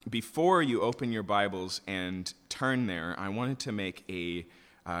before you open your Bibles and turn there, I wanted to make a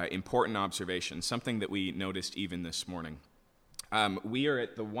important observation, something that we noticed even this morning. We are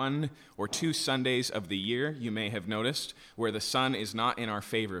at the 1 or 2 Sundays of the year, you may have noticed, where the sun is not in our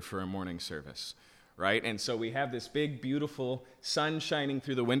favor for a morning service, right? And so we have this big, beautiful sun shining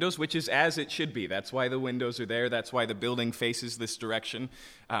through the windows, which is as it should be. That's why the windows are there. That's why the building faces this direction.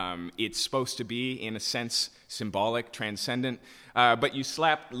 It's supposed to be, in a sense, symbolic, transcendent. But you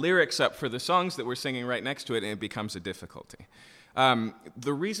slap lyrics up for the songs that we're singing right next to it, and it becomes a difficulty.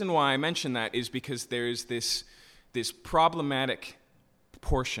 The reason why I mention that is because there's this problematic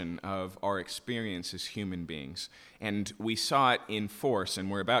portion of our experience as human beings. And we saw it in force,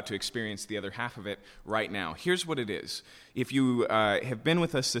 and we're about to experience the other half of it right now. Here's what it is. If you have been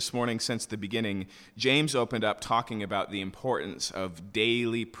with us this morning since the beginning, James opened up talking about the importance of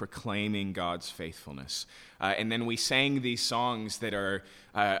daily proclaiming God's faithfulness. And then we sang these songs that are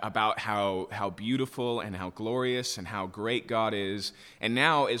about how beautiful and how glorious and how great God is. And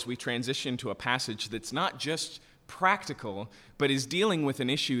now, as we transition to a passage that's not just practical, but is dealing with an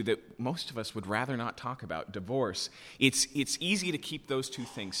issue that most of us would rather not talk about, divorce, it's easy to keep those two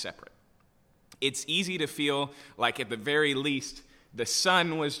things separate. It's easy to feel like, at the very least, the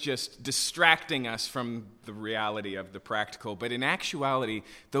sun was just distracting us from the reality of the practical, but in actuality,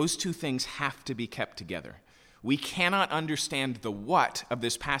 those two things have to be kept together. We cannot understand the what of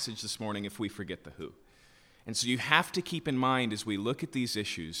this passage this morning if we forget the who. And so you have to keep in mind as we look at these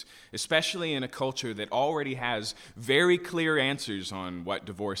issues, especially in a culture that already has very clear answers on what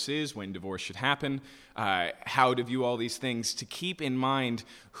divorce is, when divorce should happen, how to view all these things, to keep in mind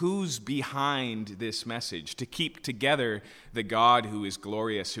who's behind this message, to keep together the God who is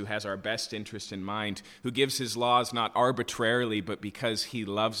glorious, who has our best interest in mind, who gives his laws not arbitrarily, but because he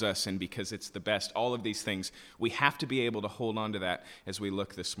loves us and because it's the best. All of these things, we have to be able to hold on to that as we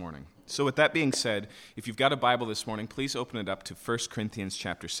look this morning. So with that being said, if you've got a Bible this morning, please open it up to 1 Corinthians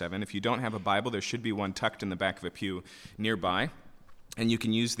chapter 7. If you don't have a Bible, there should be one tucked in the back of a pew nearby. And you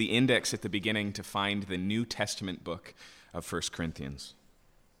can use the index at the beginning to find the New Testament book of 1 Corinthians.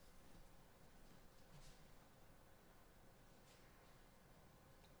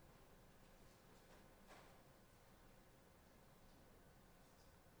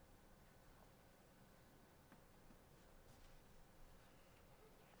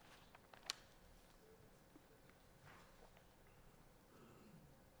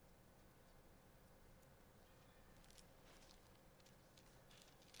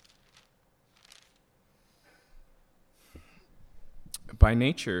 By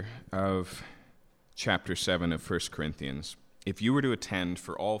nature of chapter 7 of 1 Corinthians, if you were to attend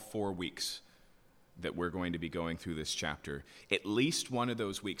for all 4 weeks that we're going to be going through this chapter, at least one of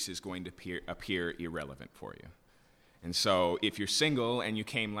those weeks is going to appear irrelevant for you. And so if you're single and you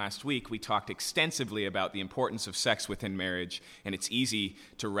came last week, we talked extensively about the importance of sex within marriage, and it's easy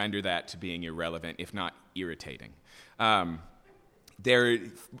to render that to being irrelevant, if not irritating.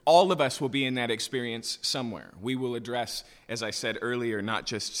 All of us will be in that experience somewhere. We will address, as I said earlier, not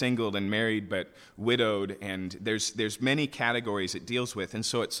just single and married, but widowed, and there's many categories it deals with. And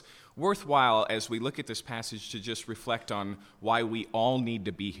so it's worthwhile, as we look at this passage, to just reflect on why we all need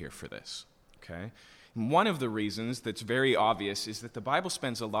to be here for this, okay? And one of the reasons that's very obvious is that the Bible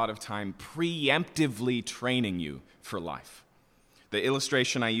spends a lot of time preemptively training you for life. The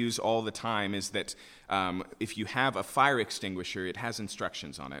illustration I use all the time is that if you have a fire extinguisher, it has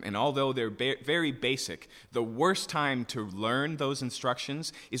instructions on it. And although they're very basic, the worst time to learn those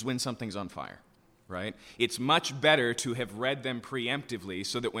instructions is when something's on fire, right? It's much better to have read them preemptively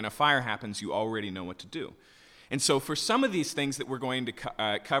so that when a fire happens, you already know what to do. And so for some of these things that we're going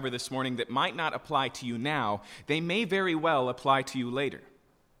to cover this morning that might not apply to you now, they may very well apply to you later,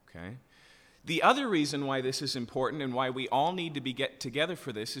 okay? The other reason why this is important and why we all need to get together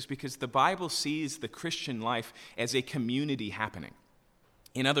for this is because the Bible sees the Christian life as a community happening.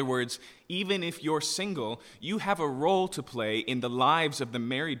 In other words, even if you're single, you have a role to play in the lives of the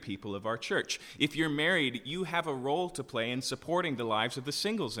married people of our church. If you're married, you have a role to play in supporting the lives of the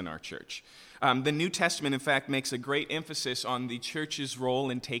singles in our church. The New Testament, in fact, makes a great emphasis on the church's role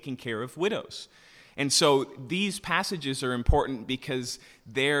in taking care of widows. And so these passages are important because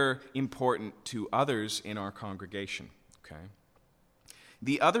they're important to others in our congregation, okay?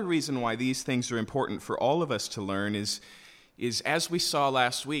 The other reason why these things are important for all of us to learn is as we saw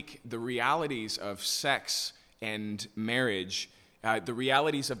last week, the realities of sex and marriage, the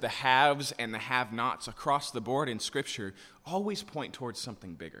realities of the haves and the have-nots across the board in Scripture always point towards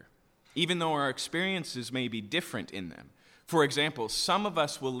something bigger, even though our experiences may be different in them. For example, some of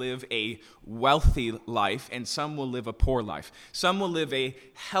us will live a wealthy life and some will live a poor life. Some will live a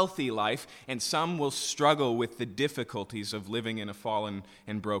healthy life and some will struggle with the difficulties of living in a fallen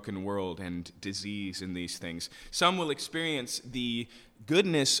and broken world and disease and these things. Some will experience the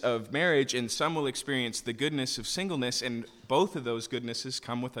goodness of marriage and some will experience the goodness of singleness, and both of those goodnesses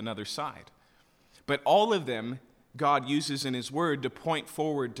come with another side. But all of them God uses in his word to point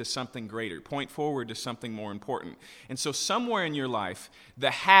forward to something greater, point forward to something more important. And so somewhere in your life,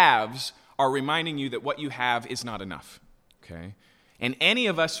 the haves are reminding you that what you have is not enough, okay? And any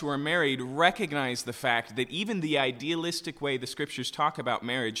of us who are married recognize the fact that even the idealistic way the scriptures talk about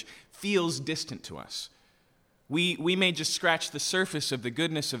marriage feels distant to us. We may just scratch the surface of the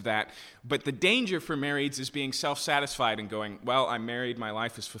goodness of that, but the danger for marrieds is being self-satisfied and going, well, I'm married, my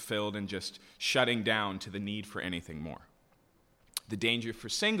life is fulfilled, and just shutting down to the need for anything more. The danger for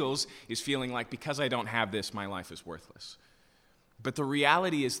singles is feeling like, because I don't have this, my life is worthless. But the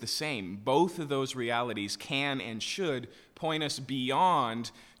reality is the same. Both of those realities can and should point us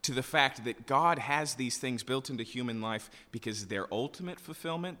beyond to the fact that God has these things built into human life because their ultimate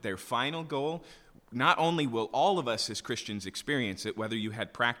fulfillment, their final goal, not only will all of us as Christians experience it, whether you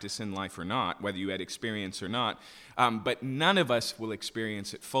had practice in life or not, whether you had experience or not, but none of us will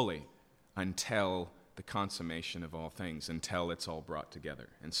experience it fully until the consummation of all things, until it's all brought together.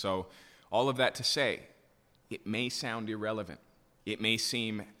 And so, all of that to say, it may sound irrelevant. It may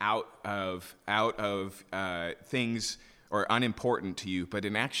seem out of things or unimportant to you, but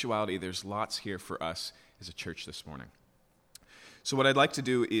in actuality, there's lots here for us as a church this morning. So what I'd like to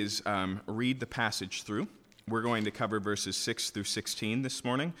do is read the passage through. We're going to cover verses 6 through 16 this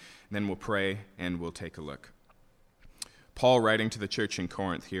morning, and then we'll pray and we'll take a look. Paul, writing to the church in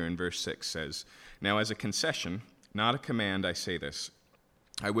Corinth here in verse 6, says, "Now as a concession, not a command, I say this.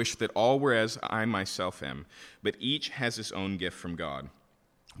 I wish that all were as I myself am, but each has his own gift from God,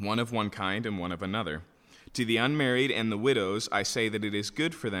 one of one kind and one of another. To the unmarried and the widows, I say that it is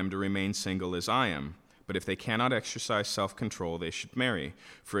good for them to remain single as I am. But if they cannot exercise self-control, they should marry,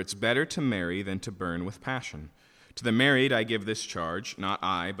 for it's better to marry than to burn with passion. To the married I give this charge, not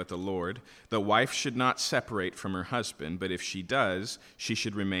I, but the Lord. The wife should not separate from her husband, but if she does, she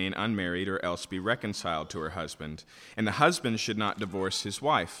should remain unmarried or else be reconciled to her husband. And the husband should not divorce his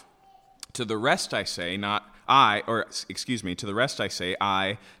wife. To the rest I say, to the rest I say,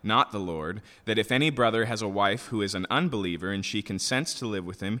 I, not the Lord, that if any brother has a wife who is an unbeliever and she consents to live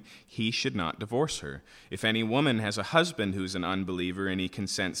with him, he should not divorce her. If any woman has a husband who is an unbeliever and he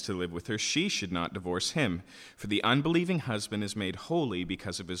consents to live with her, she should not divorce him. For the unbelieving husband is made holy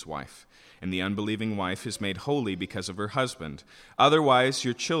because of his wife, and the unbelieving wife is made holy because of her husband. Otherwise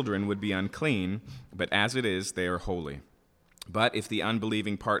your children would be unclean, but as it is, they are holy. But if the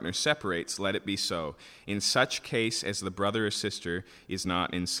unbelieving partner separates, let it be so, in such case as the brother or sister is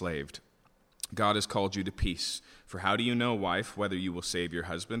not enslaved. God has called you to peace. For how do you know, wife, whether you will save your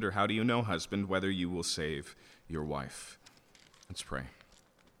husband, or how do you know, husband, whether you will save your wife?" Let's pray.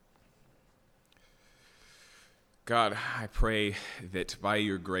 God, I pray that by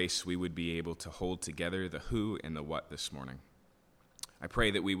your grace we would be able to hold together the who and the what this morning. I pray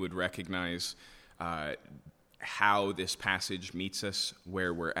that we would recognize how this passage meets us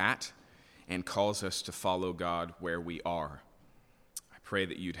where we're at and calls us to follow God where we are. I pray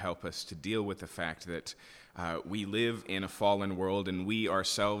that you'd help us to deal with the fact that we live in a fallen world and we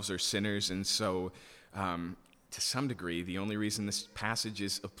ourselves are sinners, and so to some degree the only reason this passage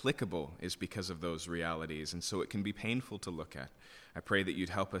is applicable is because of those realities, and so it can be painful to look at. I pray that you'd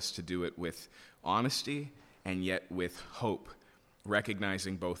help us to do it with honesty and yet with hope,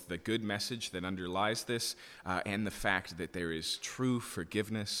 recognizing both the good message that underlies this and the fact that there is true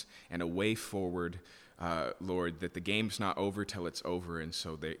forgiveness and a way forward, Lord, that the game's not over till it's over, and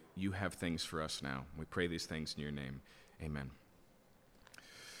so that you have things for us now. We pray these things in your name. Amen.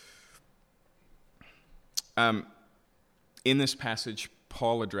 In this passage,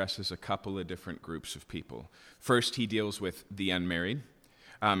 Paul addresses a couple of different groups of people. First, he deals with the unmarried.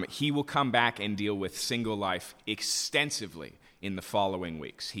 He will come back and deal with single life extensively in the following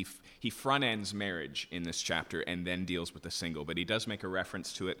weeks. He front-ends marriage in this chapter and then deals with the single, but he does make a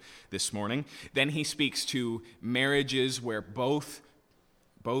reference to it this morning. Then he speaks to marriages where both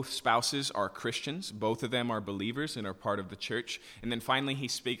spouses are Christians, both of them are believers and are part of the church. And then finally he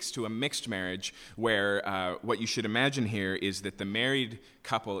speaks to a mixed marriage where what you should imagine here is that the married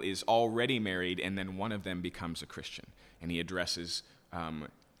couple is already married and then one of them becomes a Christian. And he addresses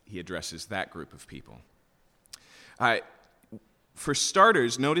that group of people. For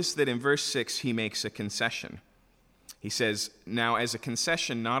starters, notice that in verse 6 he makes a concession. He says, "Now as a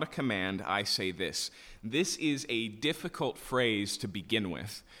concession, not a command, I say this." This is a difficult phrase to begin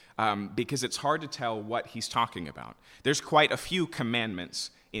with because it's hard to tell what he's talking about. There's quite a few commandments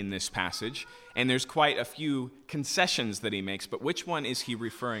in this passage, and there's quite a few concessions that he makes, but which one is he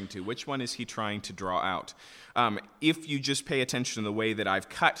referring to? Which one is he trying to draw out? If you just pay attention to the way that I've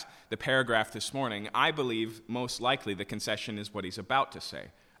cut the paragraph this morning, I believe most likely the concession is what he's about to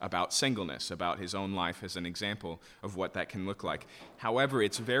say about singleness, about his own life as an example of what that can look like. However,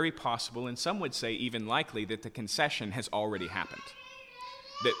 it's very possible, and some would say even likely, that the concession has already happened.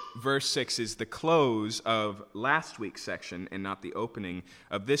 That verse 6 is the close of last week's section and not the opening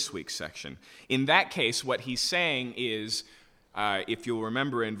of this week's section. In that case, what he's saying is, if you'll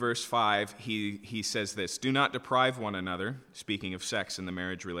remember in verse 5, he says this, "Do not deprive one another," speaking of sex in the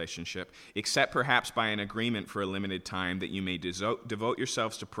marriage relationship, "except perhaps by an agreement for a limited time, that you may devote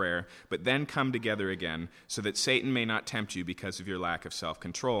yourselves to prayer, but then come together again, so that Satan may not tempt you because of your lack of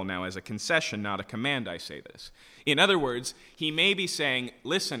self-control. Now as a concession, not a command, I say this." In other words, he may be saying,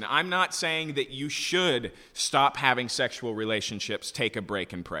 listen, I'm not saying that you should stop having sexual relationships, take a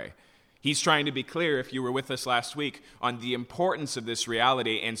break and pray. He's trying to be clear, if you were with us last week, on the importance of this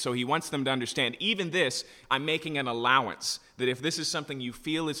reality, and so he wants them to understand, even this, I'm making an allowance, that if this is something you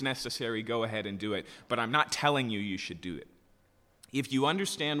feel is necessary, go ahead and do it, but I'm not telling you you should do it. If you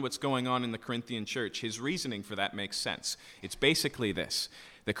understand what's going on in the Corinthian church, his reasoning for that makes sense. It's basically this.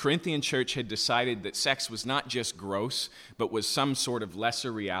 The Corinthian church had decided that sex was not just gross, but was some sort of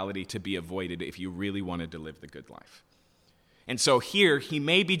lesser reality to be avoided if you really wanted to live the good life. And so here, he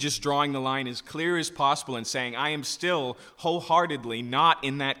may be just drawing the line as clear as possible and saying, I am still wholeheartedly not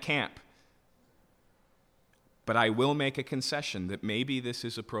in that camp. But I will make a concession that maybe this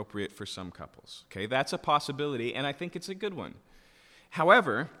is appropriate for some couples. Okay, that's a possibility, and I think it's a good one.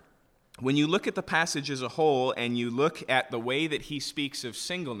 However, when you look at the passage as a whole and you look at the way that he speaks of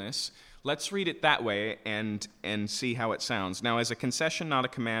singleness, let's read it that way and see how it sounds. "Now, as a concession, not a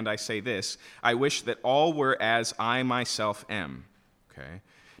command, I say this, I wish that all were as I myself am." Okay.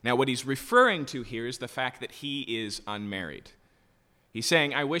 Now, what he's referring to here is the fact that he is unmarried. He's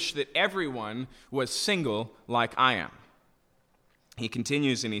saying, I wish that everyone was single like I am. He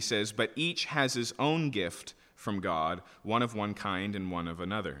continues and he says, "But each has his own gift from God, one of one kind and one of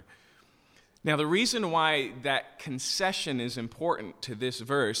another." Now, the reason why that concession is important to this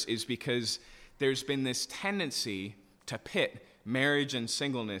verse is because there's been this tendency to pit marriage and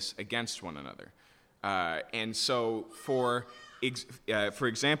singleness against one another. And so, for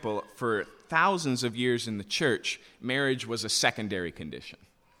example, for thousands of years in the church, marriage was a secondary condition.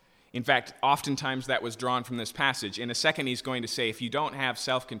 In fact, oftentimes that was drawn from this passage. In a second, he's going to say, if you don't have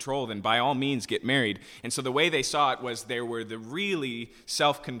self-control, then by all means get married. And so the way they saw it was there were the really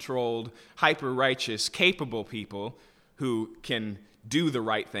self-controlled, hyper-righteous, capable people who can do the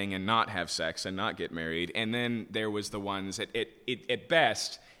right thing and not have sex and not get married. And then there was the ones at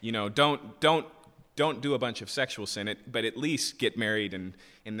best, don't do a bunch of sexual sin, but at least get married, and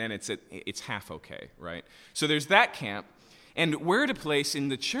then it's half okay, right? So there's that camp. And we're at a place in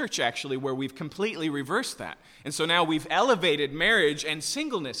the church, actually, where we've completely reversed that. And so now we've elevated marriage and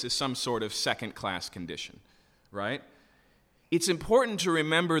singleness as some sort of second-class condition, right? It's important to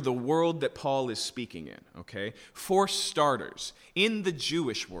remember the world that Paul is speaking in, okay? For starters, in the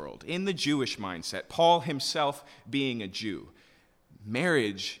Jewish world, in the Jewish mindset, Paul himself being a Jew,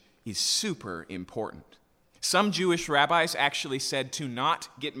 marriage is super important. Some Jewish rabbis actually said to not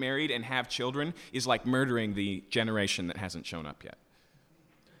get married and have children is like murdering the generation that hasn't shown up yet.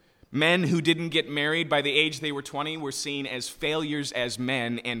 Men who didn't get married by the age they were 20 were seen as failures as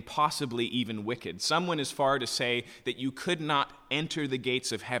men and possibly even wicked. Some went as far to say that you could not enter the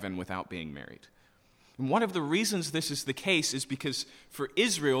gates of heaven without being married. And one of the reasons this is the case is because for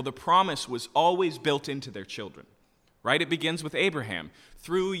Israel, the promise was always built into their children. Right? It begins with Abraham.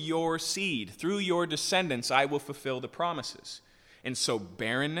 Through your seed, through your descendants, I will fulfill the promises. And so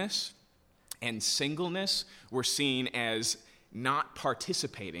barrenness and singleness were seen as not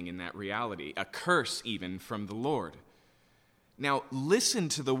participating in that reality, a curse even from the Lord. Now, listen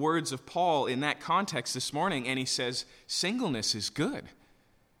to the words of Paul in that context this morning, and he says, singleness is good.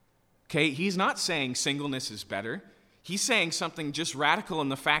 Okay, he's not saying singleness is better. He's saying something just radical in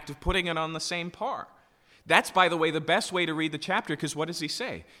the fact of putting it on the same par. That's, by the way, the best way to read the chapter, because what does he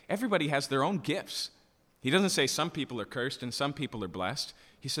say? Everybody has their own gifts. He doesn't say some people are cursed and some people are blessed.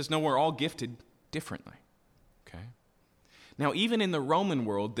 He says, no, we're all gifted differently. Okay? Now, even in the Roman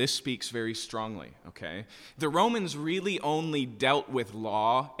world, this speaks very strongly. Okay? The Romans really only dealt with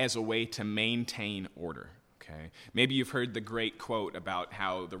law as a way to maintain order. Okay? Maybe you've heard the great quote about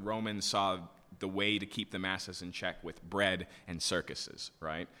how the Romans saw the way to keep the masses in check with bread and circuses,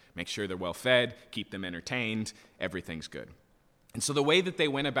 right? Make sure they're well fed, keep them entertained, everything's good. And so the way that they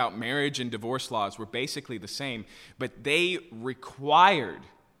went about marriage and divorce laws were basically the same, but they required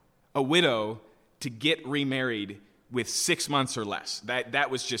a widow to get remarried with 6 months or less. That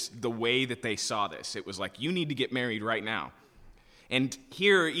was just the way that they saw this. It was like, you need to get married right now. And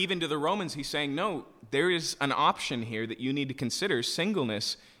here, even to the Romans, he's saying, no, there is an option here that you need to consider.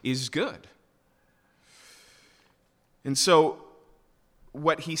 Singleness is good. And so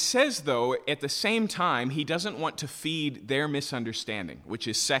what he says, though, at the same time, he doesn't want to feed their misunderstanding, which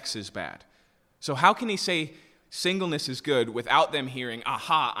is sex is bad. So how can he say singleness is good without them hearing,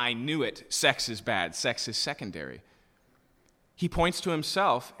 aha, I knew it, sex is bad, sex is secondary? He points to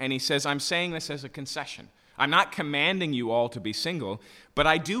himself and he says, I'm saying this as a concession. I'm not commanding you all to be single, but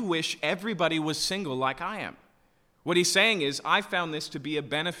I do wish everybody was single like I am. What he's saying is, I found this to be a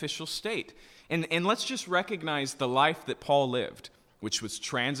beneficial state. And let's just recognize the life that Paul lived, which was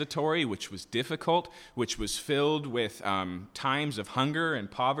transitory, which was difficult, which was filled with times of hunger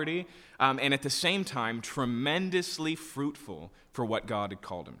and poverty, and at the same time, tremendously fruitful for what God had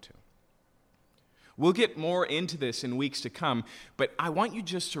called him to. We'll get more into this in weeks to come, but I want you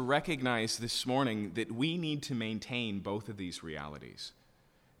just to recognize this morning that we need to maintain both of these realities,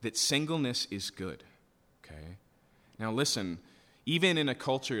 that singleness is good, okay? Now listen, even in a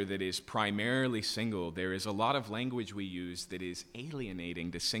culture that is primarily single, there is a lot of language we use that is alienating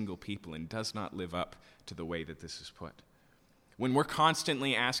to single people and does not live up to the way that this is put. When we're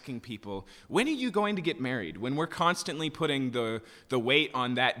constantly asking people, when are you going to get married? When we're constantly putting the weight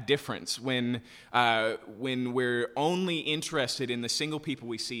on that difference, when we're only interested in the single people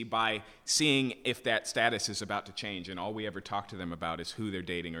we see by seeing if that status is about to change, and all we ever talk to them about is who they're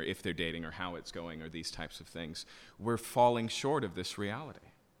dating or if they're dating or how it's going or these types of things, we're falling short of this reality.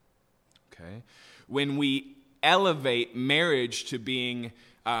 Okay? When we elevate marriage to being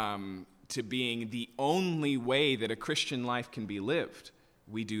the only way that a Christian life can be lived,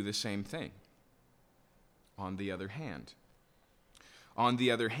 we do the same thing. On the other hand,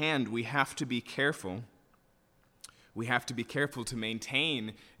 we have to be careful. We have to be careful to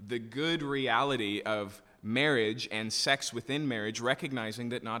maintain the good reality of marriage and sex within marriage, recognizing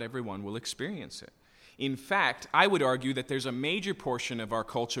that not everyone will experience it. In fact, I would argue that there's a major portion of our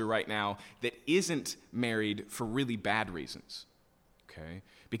culture right now that isn't married for really bad reasons. Okay?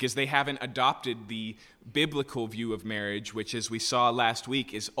 Because they haven't adopted the biblical view of marriage, which, as we saw last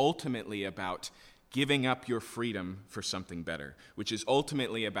week, is ultimately about giving up your freedom for something better, which is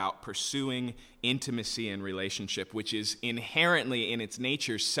ultimately about pursuing intimacy and relationship, which is inherently in its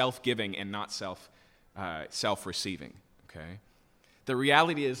nature self-giving and not self-receiving. Okay? The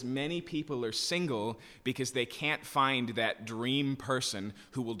reality is many people are single because they can't find that dream person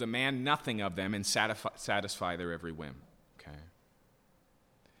who will demand nothing of them and satisfy their every whim. Okay?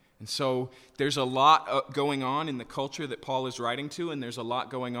 And so there's a lot going on in the culture that Paul is writing to, and there's a lot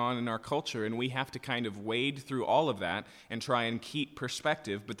going on in our culture, and we have to kind of wade through all of that and try and keep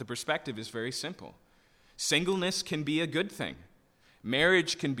perspective, but the perspective is very simple. Singleness can be a good thing.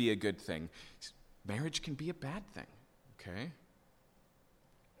 Marriage can be a good thing. Marriage can be a bad thing, okay?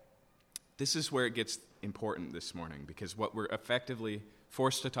 This is where it gets important this morning, because what we're effectively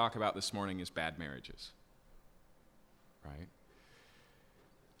forced to talk about this morning is bad marriages, right?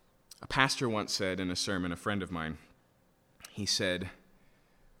 A pastor once said in a sermon, a friend of mine, he said,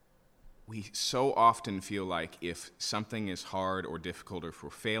 we so often feel like if something is hard or difficult or if we're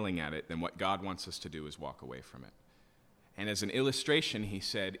failing at it, then what God wants us to do is walk away from it. And as an illustration, he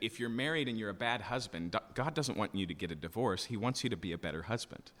said, if you're married and you're a bad husband, God doesn't want you to get a divorce. He wants you to be a better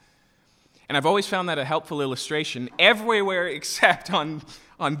husband. And I've always found that a helpful illustration everywhere except on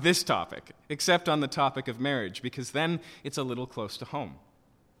this topic, except on the topic of marriage, because then it's a little close to home.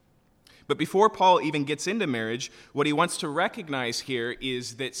 But before Paul even gets into marriage, what he wants to recognize here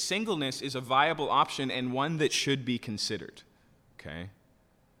is that singleness is a viable option and one that should be considered. Okay?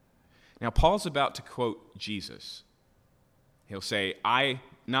 Now, Paul's about to quote Jesus. He'll say,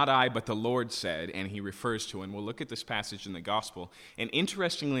 not I, but the Lord said, and he refers to, and we'll look at this passage in the gospel, and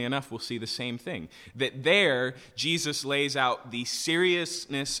interestingly enough, we'll see the same thing. That there, Jesus lays out the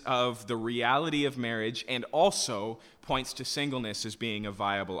seriousness of the reality of marriage and also points to singleness as being a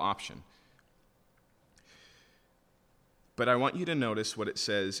viable option. But I want you to notice what it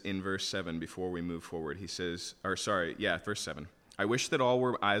says in verse 7 before we move forward. Verse 7. I wish that all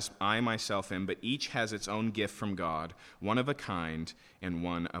were as I myself am, but each has its own gift from God, one of a kind and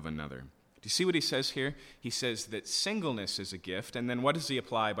one of another. Do you see what he says here? He says that singleness is a gift, and then what does he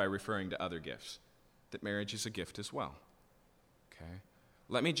apply by referring to other gifts? That marriage is a gift as well. Okay?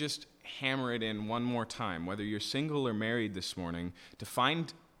 let me just hammer it in one more time, whether you're single or married this morning, to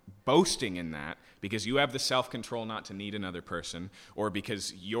find boasting in that because you have the self-control not to need another person or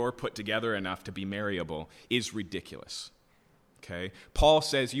because you're put together enough to be marriable is ridiculous. Okay? Paul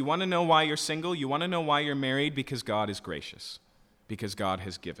says, you want to know why you're single? You want to know why you're married? Because God is gracious. Because God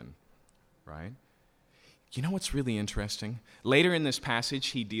has given. Right? You know what's really interesting? Later in this passage,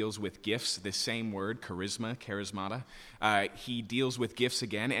 he deals with gifts, this same word, charismata. He deals with gifts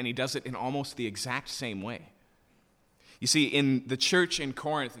again, and he does it in almost the exact same way. You see, in the church in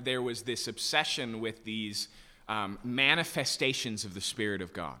Corinth, there was this obsession with these manifestations of the Spirit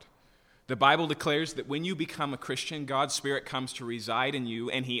of God. The Bible declares that when you become a Christian, God's Spirit comes to reside in you,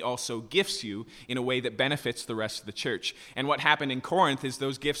 and he also gifts you in a way that benefits the rest of the church. And what happened in Corinth is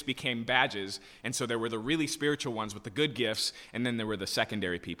those gifts became badges, and so there were the really spiritual ones with the good gifts, and then there were the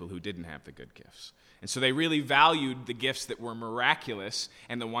secondary people who didn't have the good gifts. And so they really valued the gifts that were miraculous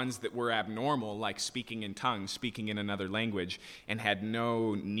and the ones that were abnormal, like speaking in tongues, speaking in another language, and had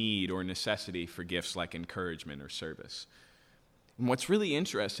no need or necessity for gifts like encouragement or service. And what's really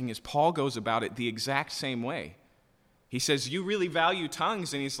interesting is Paul goes about it the exact same way. He says, you really value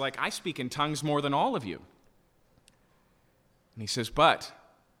tongues, and he's like, I speak in tongues more than all of you. And he says, but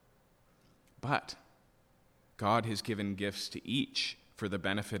God has given gifts to each for the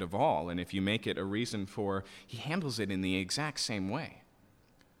benefit of all, and if you make it a reason for, he handles it in the exact same way.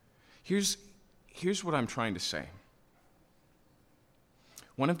 Here's what I'm trying to say.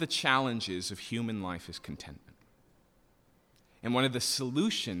 One of the challenges of human life is contentment. And one of the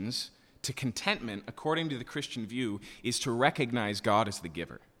solutions to contentment, according to the Christian view, is to recognize God as the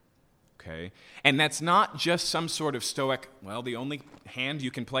giver. Okay? And that's not just some sort of stoic, well, the only hand you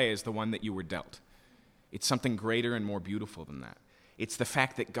can play is the one that you were dealt. It's something greater and more beautiful than that. It's the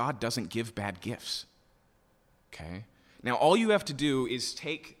fact that God doesn't give bad gifts. Okay? Now, all you have to do is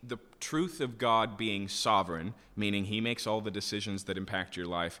take the truth of God being sovereign, meaning he makes all the decisions that impact your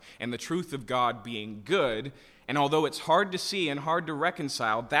life, and the truth of God being good, and although it's hard to see and hard to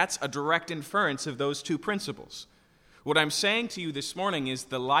reconcile, that's a direct inference of those two principles. What I'm saying to you this morning is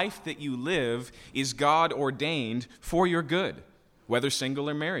the life that you live is God ordained for your good, whether single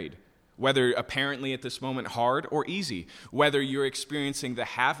or married, whether apparently at this moment hard or easy, whether you're experiencing the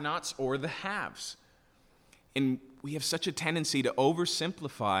have-nots or the haves. And we have such a tendency to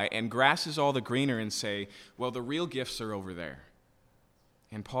oversimplify and grass is all the greener and say, well, the real gifts are over there.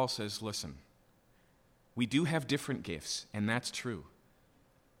 And Paul says, listen, we do have different gifts, and that's true.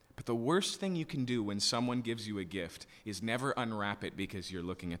 But the worst thing you can do when someone gives you a gift is never unwrap it because you're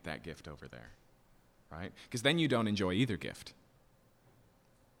looking at that gift over there, right? Because then you don't enjoy either gift.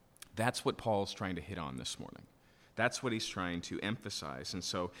 That's what Paul's trying to hit on this morning. That's what he's trying to emphasize. And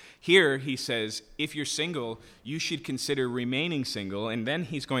so here he says, if you're single, you should consider remaining single. And then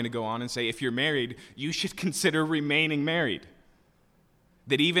he's going to go on and say, if you're married, you should consider remaining married.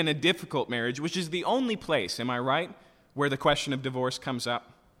 That even a difficult marriage, which is the only place, am I right, where the question of divorce comes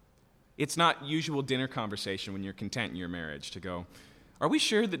up, it's not usual dinner conversation when you're content in your marriage to go, are we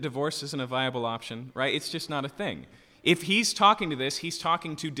sure that divorce isn't a viable option, right? It's just not a thing. If he's talking to this, he's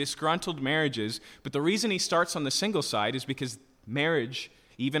talking to disgruntled marriages, but the reason he starts on the single side is because marriage,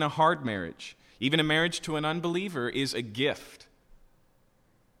 even a hard marriage, even a marriage to an unbeliever, is a gift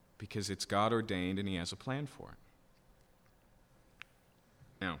because it's God ordained and he has a plan for it.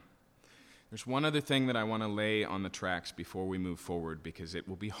 Now, there's one other thing that I want to lay on the tracks before we move forward because it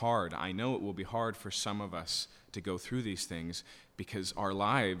will be hard. I know it will be hard for some of us to go through these things because our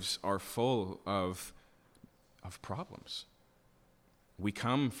lives are full of problems. We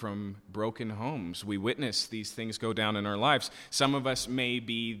come from broken homes. We witness these things go down in our lives. Some of us may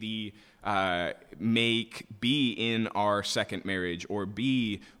be in our second marriage or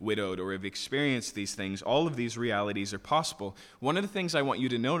be widowed or have experienced these things. All of these realities are possible. One of the things I want you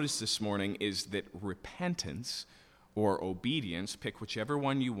to notice this morning is that repentance or obedience, pick whichever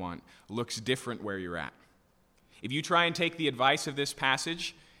one you want, looks different where you're at. If you try and take the advice of this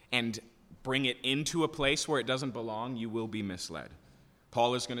passage and bring it into a place where it doesn't belong, you will be misled.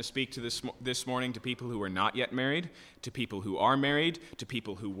 Paul is going to speak to this morning to people who are not yet married, to people who are married, to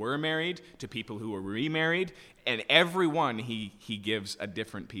people who were married, to people who are remarried, and everyone he gives a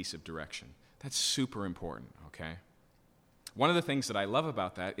different piece of direction. That's super important, okay? One of the things that I love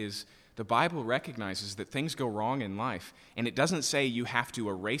about that is the Bible recognizes that things go wrong in life, and it doesn't say you have to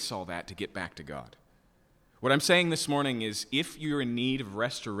erase all that to get back to God. What I'm saying this morning is if you're in need of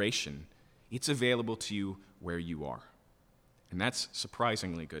restoration, it's available to you where you are. And that's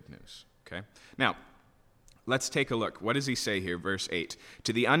surprisingly good news, okay? Now, Let's take a look. What does he say here? Verse 8.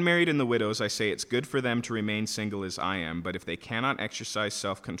 To the unmarried and the widows I say it's good for them to remain single as I am, but if they cannot exercise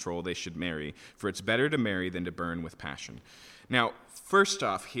self-control, they should marry, for it's better to marry than to burn with passion. Now, first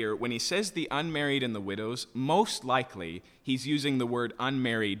off here, when he says the unmarried and the widows, most likely he's using the word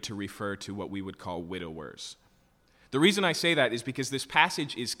unmarried to refer to what we would call widowers. The reason I say that is because this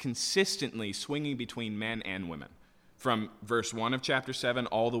passage is consistently swinging between men and women, from verse 1 of chapter 7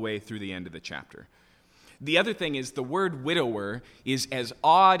 all the way through the end of the chapter. The other thing is the word widower is as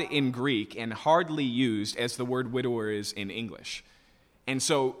odd in Greek and hardly used as the word widower is in English. And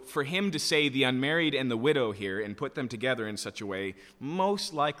so for him to say the unmarried and the widow here and put them together in such a way,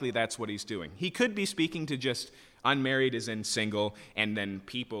 most likely that's what he's doing. He could be speaking to just unmarried as in single, and then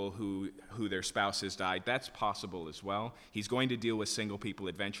people who their spouses died. That's possible as well. He's going to deal with single people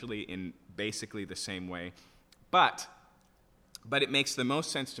eventually in basically the same way. But it makes the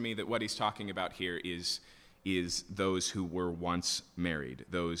most sense to me that what he's talking about here is those who were once married,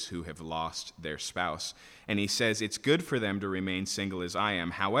 those who have lost their spouse. And he says, it's good for them to remain single as I am.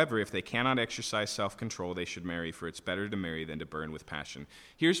 However, if they cannot exercise self-control, they should marry, for it's better to marry than to burn with passion.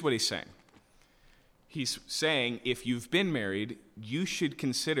 Here's what he's saying. He's saying, if you've been married, you should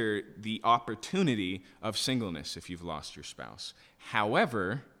consider the opportunity of singleness if you've lost your spouse.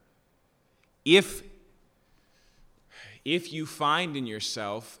 However, if you find in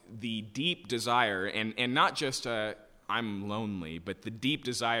yourself the deep desire, and not just I'm lonely, but the deep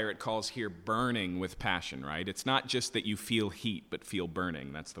desire it calls here burning with passion, right? It's not just that you feel heat, but feel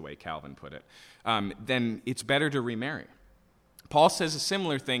burning. That's the way Calvin put it. Then it's better to remarry. Paul says a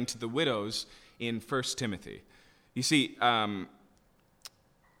similar thing to the widows in 1 Timothy. You see,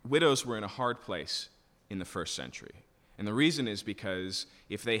 widows were in a hard place in the first century. And the reason is because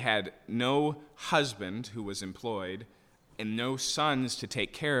if they had no husband who was employed and no sons to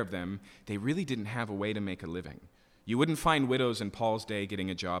take care of them, they really didn't have a way to make a living. You wouldn't find widows in Paul's day getting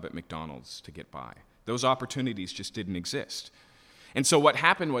a job at McDonald's to get by. Those opportunities just didn't exist. And so what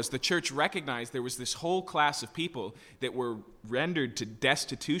happened was the church recognized there was this whole class of people that were rendered to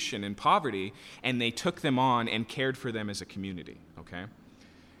destitution and poverty, and they took them on and cared for them as a community, okay?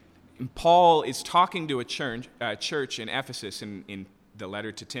 And Paul is talking to a church in Ephesus in the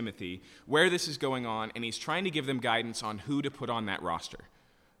letter to Timothy where this is going on, and he's trying to give them guidance on who to put on that roster,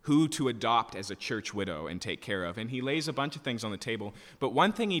 who to adopt as a church widow and take care of. And he lays a bunch of things on the table. But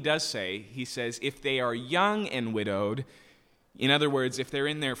one thing he does say, he says, if they are young and widowed, in other words, if they're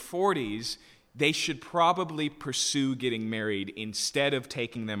in their 40s, they should probably pursue getting married instead of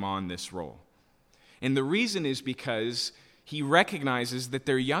taking them on this role. And the reason is because he recognizes that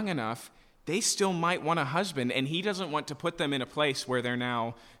they're young enough, they still might want a husband, and he doesn't want to put them in a place where they're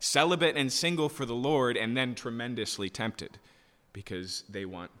now celibate and single for the Lord and then tremendously tempted because they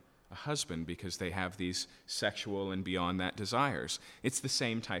want a husband, because they have these sexual and beyond that desires. It's the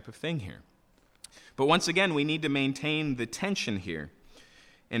same type of thing here. But once again, we need to maintain the tension here.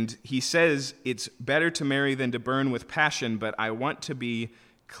 And he says it's better to marry than to burn with passion, but I want to be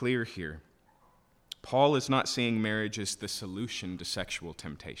clear here. Paul is not seeing marriage as the solution to sexual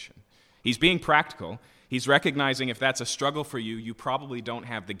temptation. He's being practical. He's recognizing if that's a struggle for you, you probably don't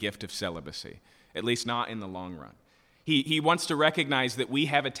have the gift of celibacy, at least not in the long run. He wants to recognize that we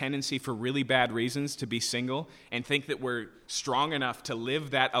have a tendency for really bad reasons to be single and think that we're strong enough to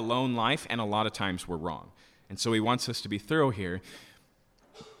live that alone life, and a lot of times we're wrong. And so he wants us to be thorough here.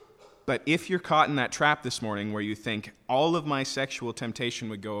 But if you're caught in that trap this morning where you think all of my sexual temptation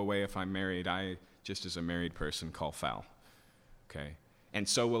would go away if I'm married, I, just as a married person, call foul. Okay? And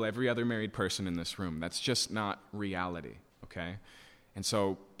so will every other married person in this room. That's just not reality, okay? And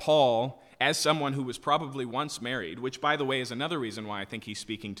so Paul, as someone who was probably once married, which, by the way, is another reason why I think he's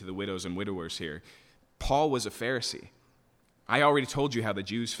speaking to the widows and widowers here, Paul was a Pharisee. I already told you how the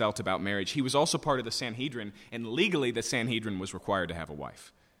Jews felt about marriage. He was also part of the Sanhedrin, and legally the Sanhedrin was required to have a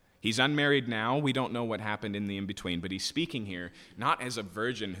wife. He's unmarried now. We don't know what happened in the in-between, but he's speaking here not as a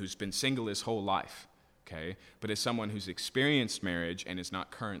virgin who's been single his whole life, okay, but as someone who's experienced marriage and is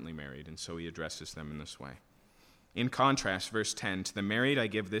not currently married, and so he addresses them in this way. In contrast, verse 10, to the married I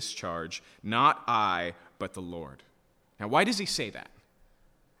give this charge, not I, but the Lord. Now, why does he say that?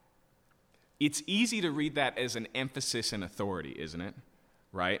 It's easy to read that as an emphasis and authority, isn't it?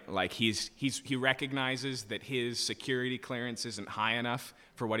 Right? Like he recognizes that his security clearance isn't high enough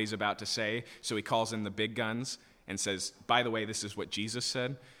for what he's about to say, so he calls in the big guns and says, by the way, this is what Jesus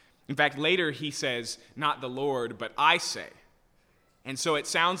said. In fact, later he says, not the Lord, but I say. And so it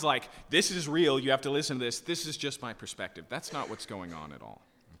sounds like this is real, you have to listen to this is just my perspective. That's not what's going on at all,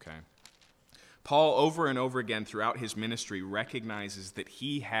 okay? Paul, over and over again throughout his ministry, recognizes that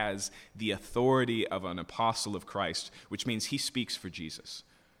he has the authority of an apostle of Christ, which means he speaks for Jesus.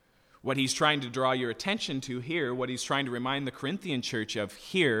 What he's trying to draw your attention to here, what he's trying to remind the Corinthian church of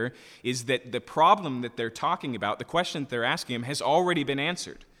here, is that the problem that they're talking about, the question that they're asking him, has already been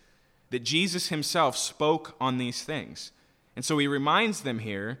answered. That Jesus himself spoke on these things. And so he reminds them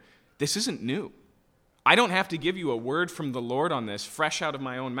here, this isn't new. I don't have to give you a word from the Lord on this, fresh out of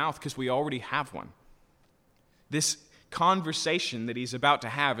my own mouth, because we already have one. This conversation that he's about to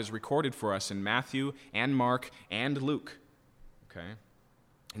have is recorded for us in Matthew and Mark and Luke. Okay?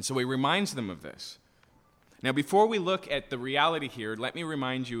 And so he reminds them of this. Now, before we look at the reality here, let me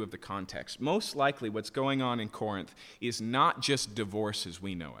remind you of the context. Most likely what's going on in Corinth is not just divorce as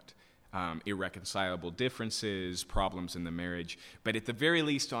we know it. Irreconcilable differences, problems in the marriage. But at the very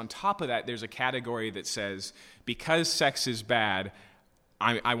least, on top of that, there's a category that says, because sex is bad,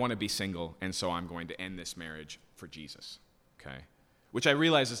 I want to be single, and so I'm going to end this marriage for Jesus. Okay? Which I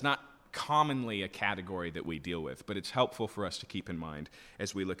realize is not commonly a category that we deal with, but it's helpful for us to keep in mind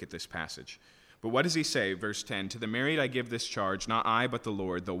as we look at this passage. But what does he say? Verse 10, to the married I give this charge, not I, but the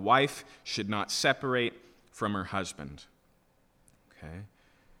Lord. The wife should not separate from her husband. Okay?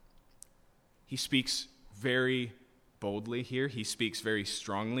 He speaks very boldly here. He speaks very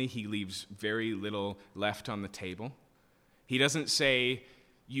strongly. He leaves very little left on the table. He doesn't say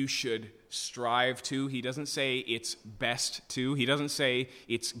you should strive to. He doesn't say it's best to. He doesn't say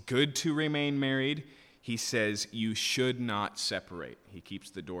it's good to remain married. He says you should not separate. He keeps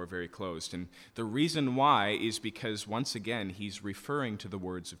the door very closed. And the reason why is because, once again, he's referring to the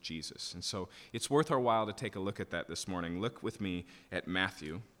words of Jesus. And so it's worth our while to take a look at that this morning. Look with me at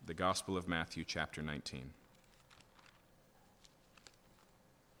Matthew, the Gospel of Matthew, chapter 19.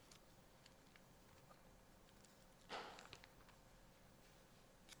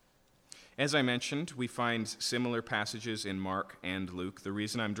 As I mentioned, we find similar passages in Mark and Luke. The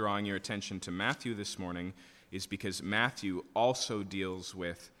reason I'm drawing your attention to Matthew this morning is because Matthew also deals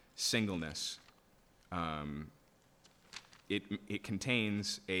with singleness. It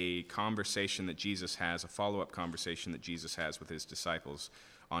contains a conversation that Jesus has, a follow-up conversation that Jesus has with his disciples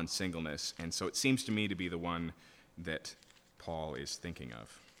on singleness. And so it seems to me to be the one that Paul is thinking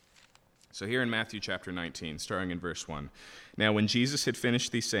of. So here in Matthew chapter 19, starting in verse 1. Now when Jesus had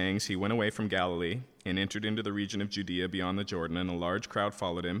finished these sayings, he went away from Galilee and entered into the region of Judea beyond the Jordan, and a large crowd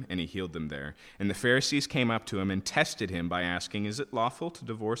followed him, and he healed them there. And the Pharisees came up to him and tested him by asking, is it lawful to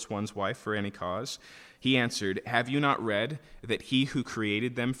divorce one's wife for any cause? He answered, have you not read that he who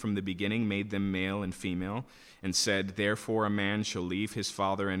created them from the beginning made them male and female, and said, therefore a man shall leave his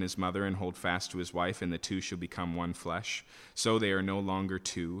father and his mother and hold fast to his wife, and the two shall become one flesh? So they are no longer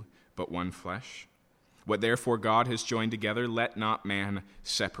two, but one flesh. What therefore God has joined together, let not man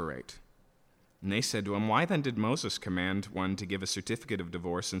separate. And they said to him, why then did Moses command one to give a certificate of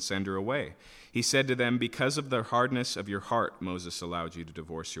divorce and send her away? He said to them, because of the hardness of your heart Moses allowed you to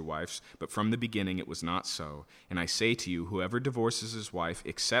divorce your wives, but from the beginning it was not so. And I say to you, whoever divorces his wife,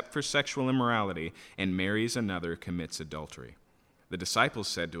 except for sexual immorality, and marries another, commits adultery. The disciples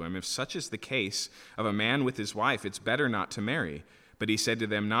said to him, if such is the case of a man with his wife, it's better not to marry. But he said to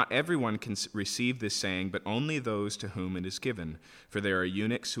them, not everyone can receive this saying, but only those to whom it is given. For there are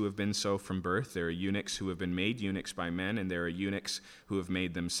eunuchs who have been so from birth, there are eunuchs who have been made eunuchs by men, and there are eunuchs who have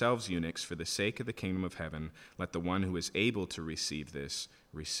made themselves eunuchs for the sake of the kingdom of heaven. Let the one who is able to receive this,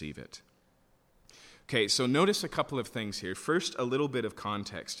 receive it. Okay, so notice a couple of things here. First, a little bit of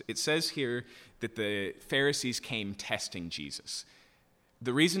context. It says here that the Pharisees came testing Jesus.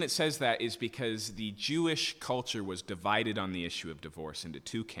 The reason it says that is because the Jewish culture was divided on the issue of divorce into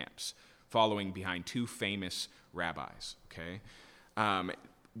two camps, following behind two famous rabbis. Okay,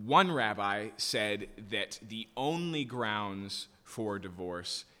 one rabbi said that the only grounds for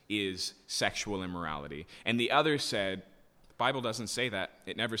divorce is sexual immorality, and the other said, the Bible doesn't say that.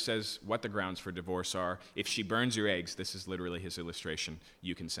 It never says what the grounds for divorce are. If she burns your eggs, this is literally his illustration,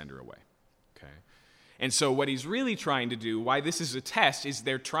 you can send her away. Okay. And so what he's really trying to do, why this is a test, is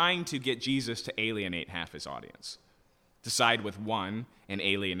they're trying to get Jesus to alienate half his audience. To side with one and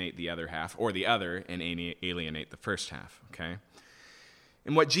alienate the other half, or the other and alienate the first half, okay?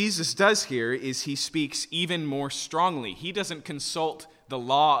 And what Jesus does here is he speaks even more strongly. He doesn't consult the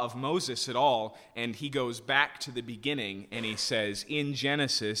law of Moses at all, and he goes back to the beginning, and he says, in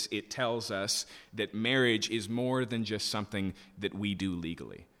Genesis, it tells us that marriage is more than just something that we do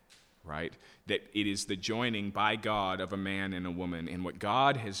legally. Right? That it is the joining by God of a man and a woman, and what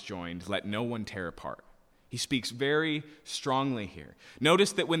God has joined, let no one tear apart. He speaks very strongly here.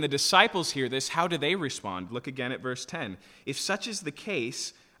 Notice that when the disciples hear this, how do they respond? Look again at verse 10. If such is the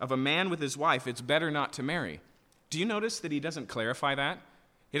case of a man with his wife, it's better not to marry. Do you notice that he doesn't clarify that?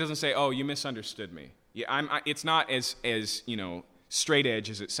 He doesn't say, oh, you misunderstood me. Yeah, it's not as straight edge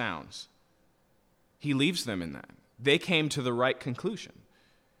as it sounds. He leaves them in that. They came to the right conclusion.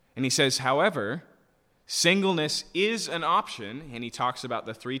 And he says, however, singleness is an option, and he talks about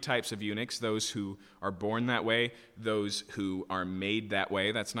the three types of eunuchs, those who are born that way, those who are made that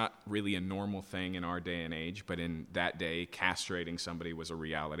way. That's not really a normal thing in our day and age, but in that day, castrating somebody was a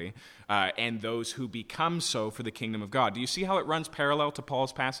reality. And those who become so for the kingdom of God. Do you see how it runs parallel to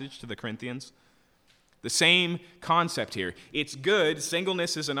Paul's passage to the Corinthians? The same concept here. It's good,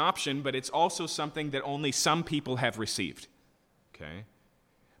 singleness is an option, but it's also something that only some people have received. Okay?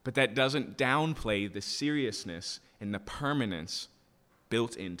 But that doesn't downplay the seriousness and the permanence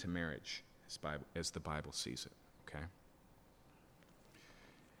built into marriage as the Bible sees it. Okay?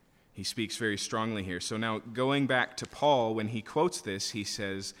 He speaks very strongly here. So now going back to Paul, when he quotes this, he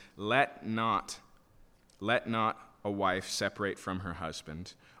says, let not a wife separate from her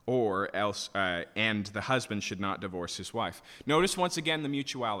husband, or else, and the husband should not divorce his wife. Notice once again the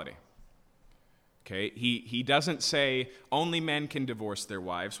mutuality. Okay, he doesn't say only men can divorce their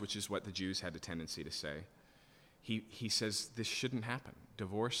wives, which is what the Jews had a tendency to say. He says this shouldn't happen.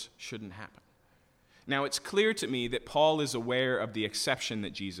 Divorce shouldn't happen. Now, it's clear to me that Paul is aware of the exception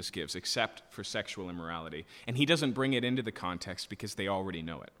that Jesus gives, except for sexual immorality. And he doesn't bring it into the context because they already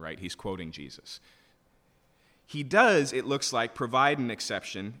know it, right? He's quoting Jesus. He does, it looks like, provide an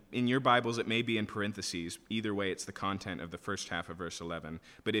exception. In your Bibles, it may be in parentheses. Either way, it's the content of the first half of verse 11.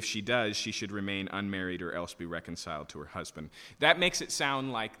 But if she does, she should remain unmarried or else be reconciled to her husband. That makes it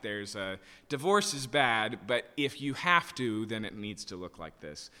sound like there's a divorce is bad, but if you have to, then it needs to look like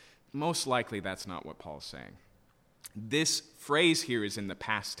this. Most likely, that's not what Paul's saying. This phrase here is in the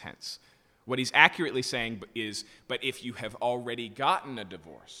past tense. What he's accurately saying is, but if you have already gotten a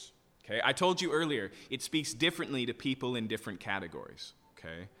divorce. Okay, I told you earlier, it speaks differently to people in different categories.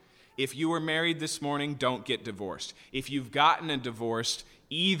 Okay, if you were married this morning, don't get divorced. If you've gotten a divorce,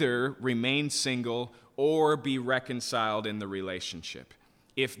 either remain single or be reconciled in the relationship.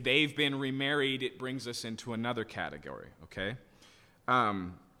 If they've been remarried, it brings us into another category. Okay,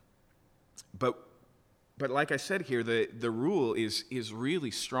 but like I said here, the rule is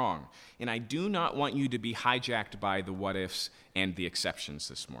really strong, and I do not want you to be hijacked by the what ifs and the exceptions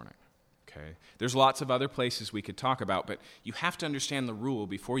this morning. Okay. There's lots of other places we could talk about, but you have to understand the rule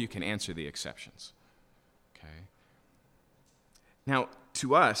before you can answer the exceptions. Okay. Now,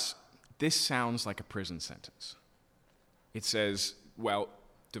 to us, this sounds like a prison sentence. It says, well,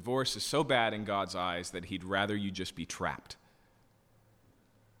 divorce is so bad in God's eyes that he'd rather you just be trapped.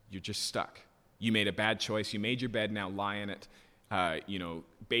 You're just stuck. You made a bad choice. You made your bed, now lie in it.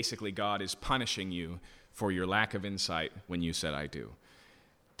 Basically God is punishing you for your lack of insight when you said, I do.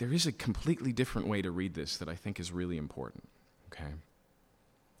 There is a completely different way to read this that I think is really important, okay?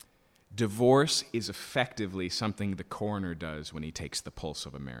 Divorce is effectively something the coroner does when he takes the pulse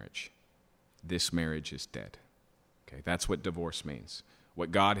of a marriage. This marriage is dead, okay? That's what divorce means.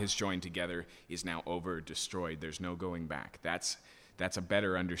 What God has joined together is now over, destroyed. There's no going back. That's a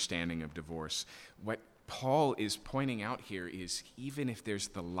better understanding of divorce. What Paul is pointing out here is even if there's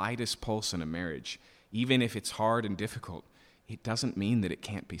the lightest pulse in a marriage, even if it's hard and difficult, it doesn't mean that it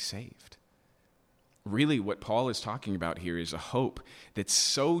can't be saved. Really, what Paul is talking about here is a hope that's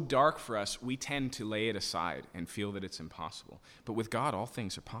so dark for us, we tend to lay it aside and feel that it's impossible. But with God, all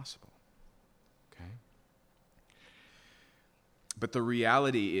things are possible. Okay? But the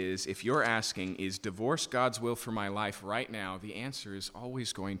reality is, if you're asking, is divorce God's will for my life right now, the answer is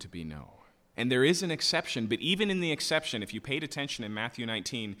always going to be no. And there is an exception, but even in the exception, if you paid attention in Matthew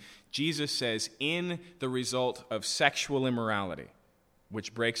 19, Jesus says, in the result of sexual immorality,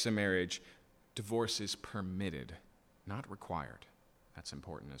 which breaks a marriage, divorce is permitted, not required. That's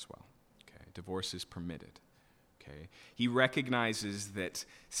important as well. Okay, divorce is permitted. Okay, he recognizes that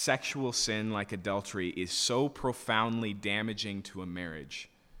sexual sin, like adultery, is so profoundly damaging to a marriage.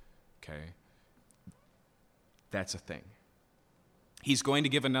 Okay, that's a thing. He's going to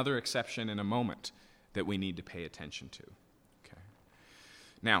give another exception in a moment that we need to pay attention to. Okay.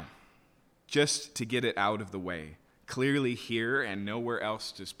 Now, just to get it out of the way, clearly here and nowhere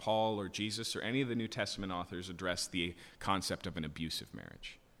else does Paul or Jesus or any of the New Testament authors address the concept of an abusive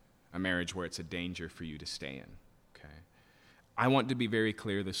marriage, a marriage where it's a danger for you to stay in. Okay. I want to be very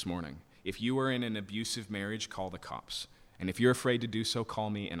clear this morning. If you are in an abusive marriage, call the cops. And if you're afraid to do so,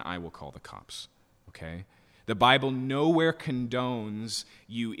 call me and I will call the cops. Okay? The Bible nowhere condones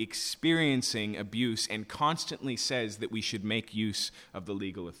you experiencing abuse and constantly says that we should make use of the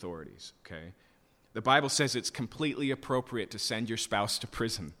legal authorities, okay? The Bible says it's completely appropriate to send your spouse to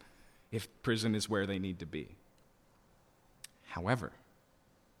prison if prison is where they need to be. However,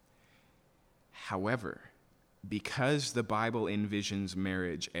 because the Bible envisions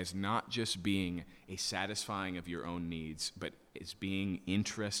marriage as not just being a satisfying of your own needs, but as being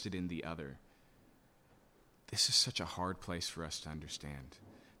interested in the other, this is such a hard place for us to understand.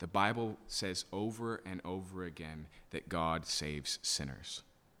 The Bible says over and over again that God saves sinners.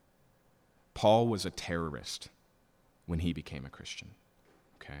 Paul was a terrorist when he became a Christian,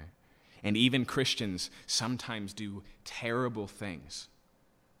 okay? And even Christians sometimes do terrible things.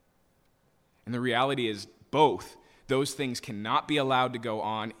 And the reality is both those things cannot be allowed to go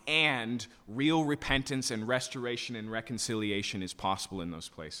on, and real repentance and restoration and reconciliation is possible in those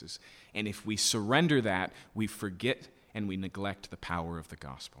places. And if we surrender that, we forget and we neglect the power of the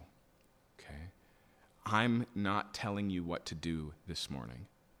gospel. Okay? I'm not telling you what to do this morning.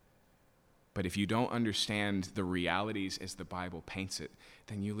 But if you don't understand the realities as the Bible paints it,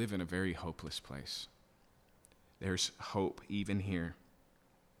 then you live in a very hopeless place. There's hope even here.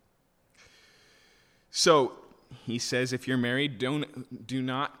 So, he says if you're married, do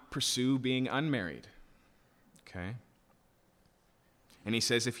not pursue being unmarried. Okay? And he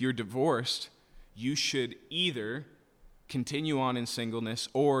says if you're divorced, you should either continue on in singleness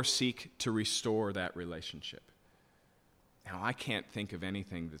or seek to restore that relationship. Now, I can't think of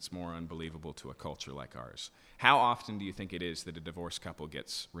anything that's more unbelievable to a culture like ours. How often do you think it is that a divorced couple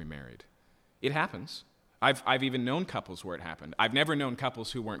gets remarried? It happens. I've even known couples where it happened. I've never known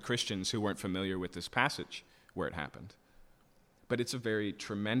couples who weren't Christians, who weren't familiar with this passage, where it happened. But it's a very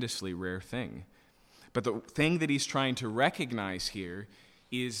tremendously rare thing. But the thing that he's trying to recognize here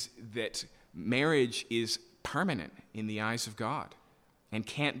is that marriage is permanent in the eyes of God and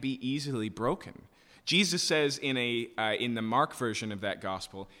can't be easily broken. Jesus says in the Mark version of that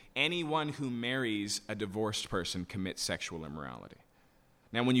gospel, anyone who marries a divorced person commits sexual immorality.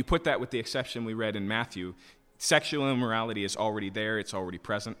 Now, when you put that with the exception we read in Matthew, sexual immorality is already there, it's already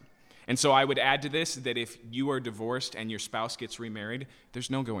present. And so I would add to this that if you are divorced and your spouse gets remarried, there's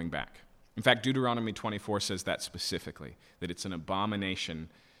no going back. In fact, Deuteronomy 24 says that specifically, that it's an abomination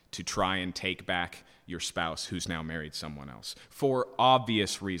to try and take back your spouse who's now married someone else, for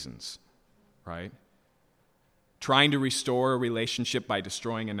obvious reasons, right? Trying to restore a relationship by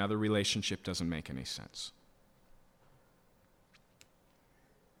destroying another relationship doesn't make any sense.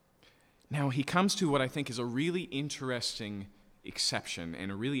 Now, he comes to what I think is a really interesting exception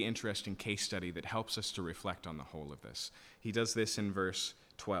and a really interesting case study that helps us to reflect on the whole of this. He does this in verse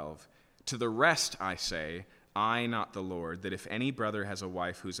 12. To the rest I say, I, not the Lord, that if any brother has a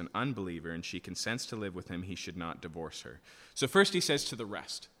wife who's an unbeliever and she consents to live with him, he should not divorce her. So first he says to the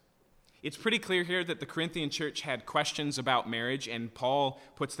rest. It's pretty clear here that the Corinthian church had questions about marriage, and Paul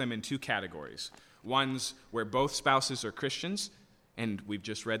puts them in two categories. One's where both spouses are Christians, and we've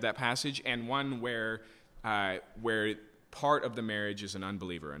just read that passage, and one where part of the marriage is an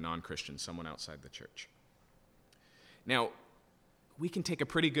unbeliever, a non-Christian, someone outside the church. Now, we can take a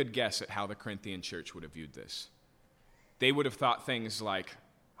pretty good guess at how the Corinthian church would have viewed this. They would have thought things like,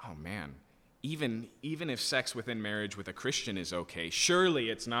 oh man, even if sex within marriage with a Christian is okay, surely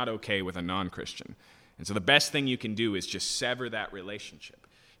it's not okay with a non-Christian. And so the best thing you can do is just sever that relationship.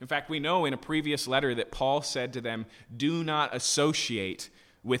 In fact, we know in a previous letter that Paul said to them, do not associate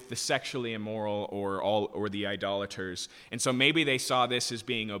with the sexually immoral or the idolaters. And so maybe they saw this as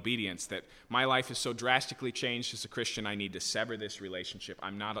being obedience, that my life is so drastically changed as a Christian, I need to sever this relationship.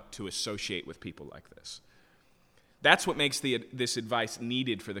 I'm not to associate with people like this. That's what makes this advice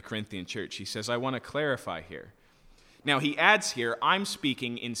needed for the Corinthian church. He says, I want to clarify here. Now, he adds here, I'm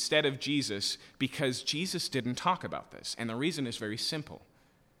speaking instead of Jesus because Jesus didn't talk about this. And the reason is very simple.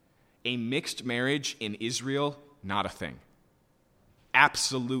 A mixed marriage in Israel, not a thing.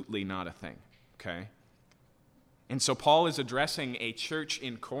 Absolutely not a thing, okay? And so Paul is addressing a church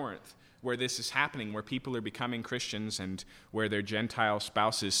in Corinth where this is happening, where people are becoming Christians and where their Gentile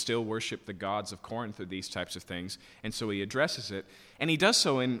spouses still worship the gods of Corinth or these types of things. And so he addresses it. And he does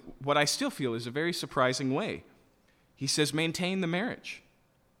so in what I still feel is a very surprising way. He says, maintain the marriage.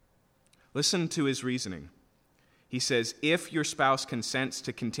 Listen to his reasoning. He says, if your spouse consents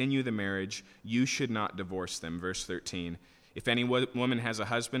to continue the marriage, you should not divorce them. Verse 13. If any woman has a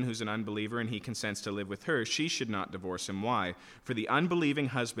husband who's an unbeliever and he consents to live with her, she should not divorce him. Why? For the unbelieving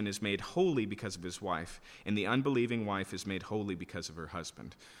husband is made holy because of his wife, and the unbelieving wife is made holy because of her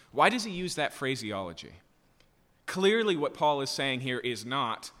husband. Why does he use that phraseology? Clearly what Paul is saying here is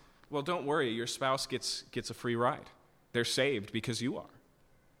not, well, don't worry, your spouse gets a free ride. They're saved because you are.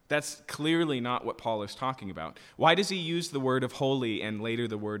 That's clearly not what Paul is talking about. Why does he use the word of holy and later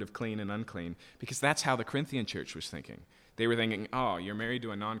the word of clean and unclean? Because that's how the Corinthian church was thinking. They were thinking, oh, you're married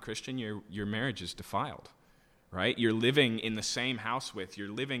to a non-Christian, your marriage is defiled, right? You're living in the same house with, you're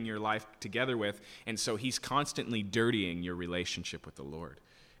living your life together with, and so he's constantly dirtying your relationship with the Lord.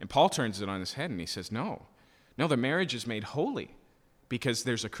 And Paul turns it on his head and he says, no, the marriage is made holy because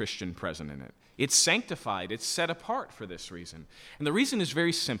there's a Christian present in it. It's sanctified. It's set apart for this reason. And the reason is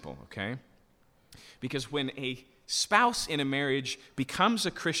very simple, okay? Because when a spouse in a marriage becomes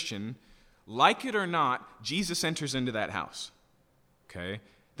a Christian, like it or not, Jesus enters into that house, okay?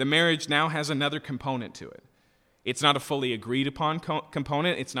 The marriage now has another component to it. It's not a fully agreed upon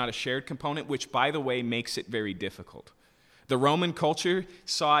component. It's not a shared component, which, by the way, makes it very difficult. The Roman culture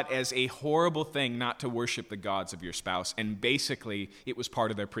saw it as a horrible thing not to worship the gods of your spouse, and basically it was part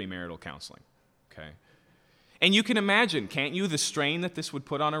of their premarital counseling. Okay. And you can imagine, can't you, the strain that this would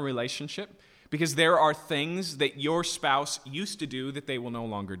put on a relationship? Because there are things that your spouse used to do that they will no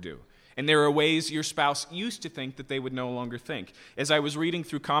longer do. And there are ways your spouse used to think that they would no longer think. As I was reading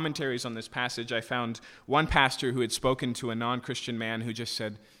through commentaries on this passage, I found one pastor who had spoken to a non-Christian man who just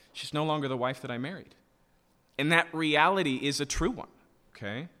said, she's no longer the wife that I married. And that reality is a true one,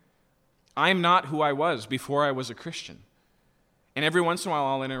 okay? I am not who I was before I was a Christian. And every once in a while,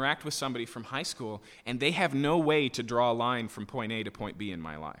 I'll interact with somebody from high school, and they have no way to draw a line from point A to point B in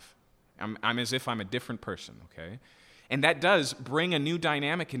my life. I'm as if I'm a different person, okay? And that does bring a new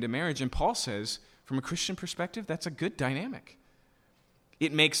dynamic into marriage. And Paul says, from a Christian perspective, that's a good dynamic.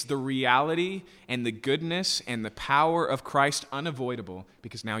 It makes the reality and the goodness and the power of Christ unavoidable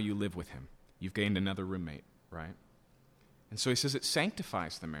because now you live with him. You've gained another roommate, right? And so he says it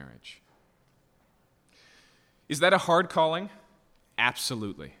sanctifies the marriage. Is that a hard calling?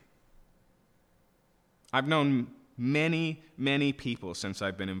 Absolutely. I've known many, many people since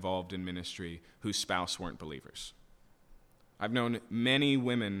I've been involved in ministry whose spouse weren't believers. I've known many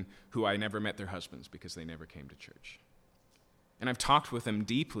women who I never met their husbands because they never came to church. And I've talked with them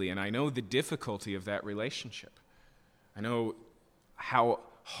deeply, and I know the difficulty of that relationship. I know how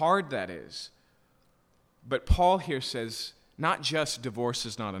hard that is. But Paul here says, not just divorce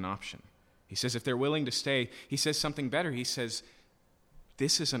is not an option. He says if they're willing to stay, he says something better. He says,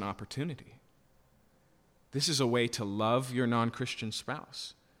 this is an opportunity. This is a way to love your non-Christian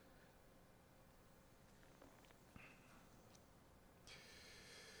spouse.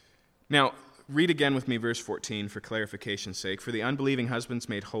 Now, read again with me verse 14 for clarification's sake. For the unbelieving husband is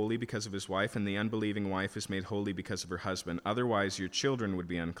made holy because of his wife, and the unbelieving wife is made holy because of her husband. Otherwise, your children would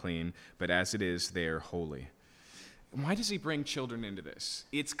be unclean, but as it is, they are holy. Why does he bring children into this?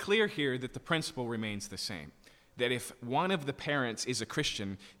 It's clear here that the principle remains the same. That if one of the parents is a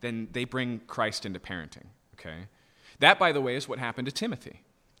Christian, then they bring Christ into parenting, okay? That, by the way, is what happened to Timothy.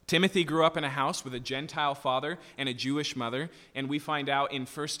 Timothy grew up in a house with a Gentile father and a Jewish mother, and we find out in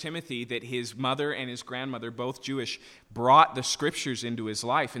 1 Timothy that his mother and his grandmother, both Jewish, brought the scriptures into his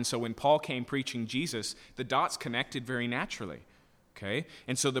life. And so when Paul came preaching Jesus, the dots connected very naturally, okay?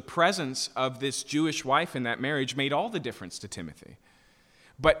 And so the presence of this Jewish wife in that marriage made all the difference to Timothy.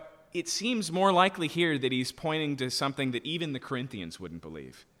 But it seems more likely here that he's pointing to something that even the Corinthians wouldn't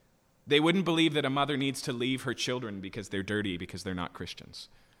believe. They wouldn't believe that a mother needs to leave her children because they're dirty, because they're not Christians,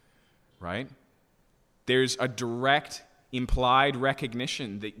 right? There's a direct, implied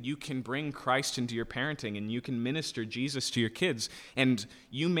recognition that you can bring Christ into your parenting and you can minister Jesus to your kids, and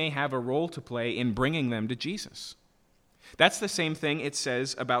you may have a role to play in bringing them to Jesus. That's the same thing it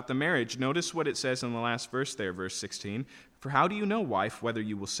says about the marriage. Notice what it says in the last verse there, verse 16. For how do you know, wife, whether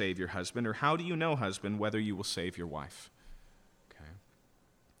you will save your husband, or how do you know, husband, whether you will save your wife? Okay.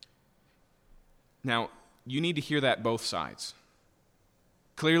 Now, you need to hear that both sides.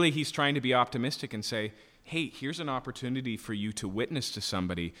 Clearly, he's trying to be optimistic and say, hey, here's an opportunity for you to witness to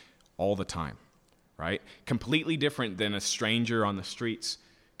somebody all the time, right? Completely different than a stranger on the streets.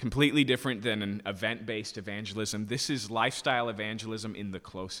 Completely different than an event-based evangelism. This is lifestyle evangelism in the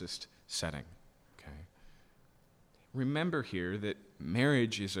closest setting. Okay. Remember here that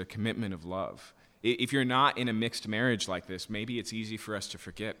marriage is a commitment of love. If you're not in a mixed marriage like this, maybe it's easy for us to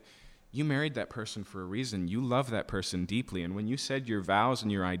forget. You married that person for a reason. You love that person deeply. And when you said your vows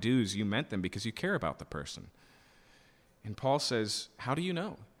and your I do's, you meant them because you care about the person. And Paul says, how do you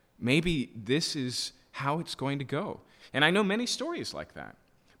know? Maybe this is how it's going to go. And I know many stories like that.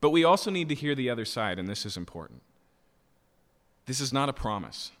 But we also need to hear the other side, and this is important. This is not a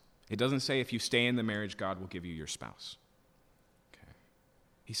promise. It doesn't say if you stay in the marriage, God will give you your spouse. Okay.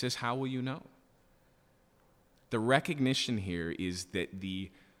 He says, how will you know? The recognition here is that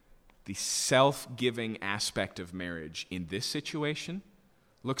the self-giving aspect of marriage in this situation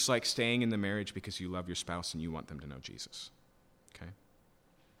looks like staying in the marriage because you love your spouse and you want them to know Jesus. Okay?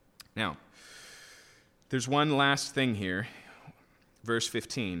 Now, there's one last thing here. Verse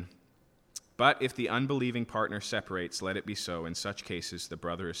 15. But if the unbelieving partner separates, let it be so. In such cases, the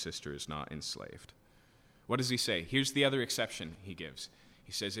brother or sister is not enslaved. What does he say? Here's the other exception he gives.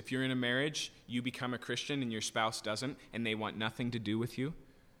 He says, if you're in a marriage, you become a Christian and your spouse doesn't, and they want nothing to do with you,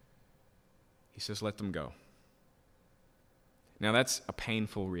 he says, let them go. Now, that's a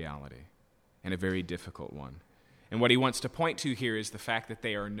painful reality and a very difficult one. And what he wants to point to here is the fact that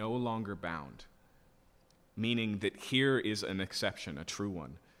they are no longer bound, meaning that here is an exception, a true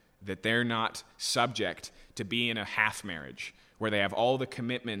one, that they're not subject to be in a half marriage where they have all the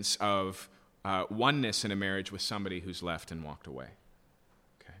commitments of oneness in a marriage with somebody who's left and walked away.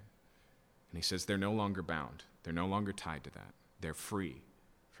 Okay? And he says they're no longer bound. They're no longer tied to that. They're free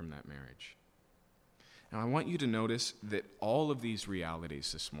from that marriage. Now, I want you to notice that all of these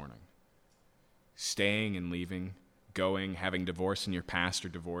realities this morning, staying and leaving, going, having divorce in your past or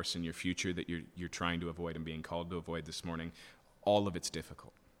divorce in your future that you're trying to avoid and being called to avoid this morning, all of it's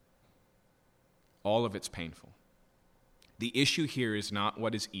difficult. All of it's painful. The issue here is not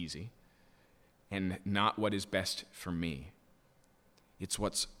what is easy and not what is best for me. It's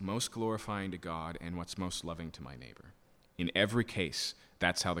what's most glorifying to God and what's most loving to my neighbor. In every case,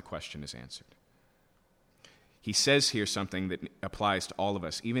 that's how the question is answered. He says here something that applies to all of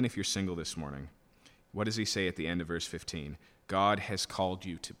us, even if you're single this morning. What does he say at the end of verse 15? God has called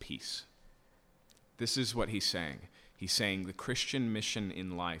you to peace. This is what he's saying. He's saying the Christian mission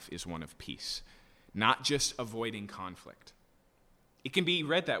in life is one of peace, not just avoiding conflict. It can be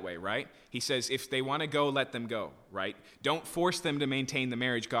read that way, right? He says, if they want to go, let them go, right? Don't force them to maintain the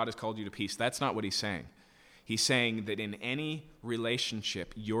marriage. God has called you to peace. That's not what he's saying. He's saying that in any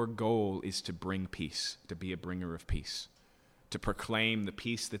relationship, your goal is to bring peace, to be a bringer of peace, to proclaim the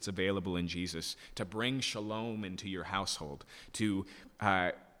peace that's available in Jesus, to bring shalom into your household, to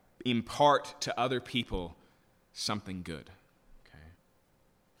impart to other people something good. Okay.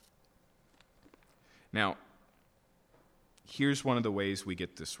 Now, here's one of the ways we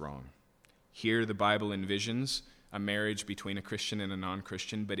get this wrong. Here the Bible envisions a marriage between a Christian and a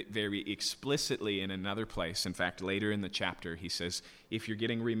non-Christian, but it very explicitly in another place, in fact, later in the chapter, he says, if you're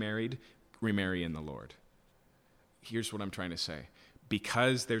getting remarried, remarry in the Lord. Here's what I'm trying to say.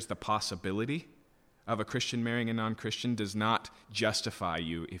 Because there's the possibility of a Christian marrying a non-Christian does not justify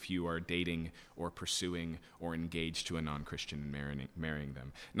you if you are dating or pursuing or engaged to a non-Christian and marrying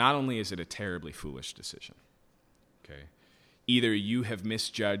them. Not only is it a terribly foolish decision, okay? Either you have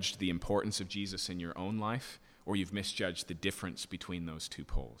misjudged the importance of Jesus in your own life, or you've misjudged the difference between those two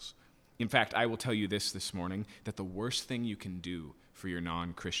poles. In fact, I will tell you this morning, that the worst thing you can do for your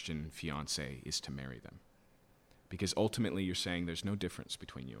non-Christian fiancé is to marry them. Because ultimately you're saying there's no difference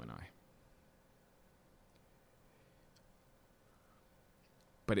between you and I.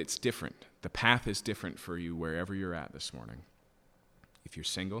 But it's different. The path is different for you wherever you're at this morning. If you're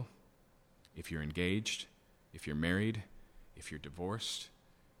single, if you're engaged, if you're married, if you're divorced,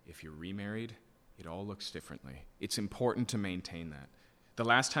 if you're remarried, it all looks differently. It's important to maintain that. The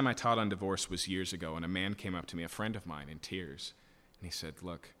last time I taught on divorce was years ago, and a man came up to me, a friend of mine, in tears, and he said,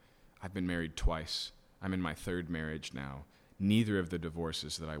 look, I've been married twice. I'm in my third marriage now. Neither of the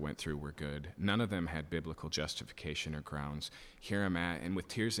divorces that I went through were good. None of them had biblical justification or grounds. Here I'm at, and with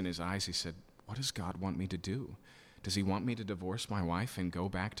tears in his eyes, he said, what does God want me to do? Does he want me to divorce my wife and go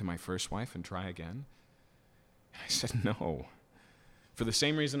back to my first wife and try again? I said, no. For the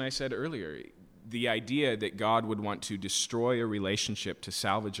same reason I said earlier, the idea that God would want to destroy a relationship to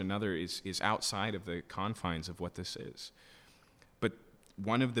salvage another is outside of the confines of what this is. But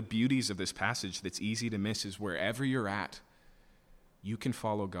one of the beauties of this passage that's easy to miss is wherever you're at, you can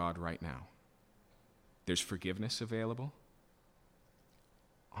follow God right now. There's forgiveness available.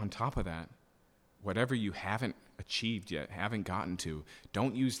 On top of that, whatever you haven't achieved yet, haven't gotten to,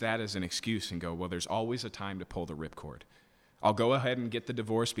 don't use that as an excuse and go, well, there's always a time to pull the ripcord. I'll go ahead and get the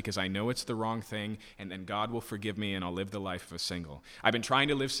divorce because I know it's the wrong thing, and then God will forgive me and I'll live the life of a single. I've been trying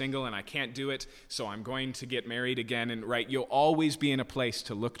to live single and I can't do it, so I'm going to get married again. And right, you'll always be in a place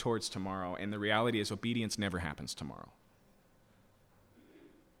to look towards tomorrow, and the reality is obedience never happens tomorrow.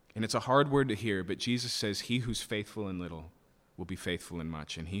 And it's a hard word to hear, but Jesus says, he who's faithful in little will be faithful in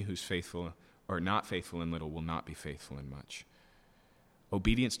much, and he who's faithful or not faithful in little will not be faithful in much.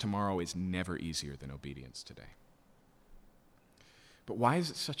 Obedience tomorrow is never easier than obedience today. But why is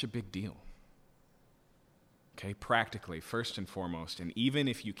it such a big deal? Okay, practically, first and foremost, and even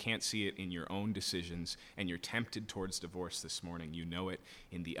if you can't see it in your own decisions and you're tempted towards divorce this morning, you know it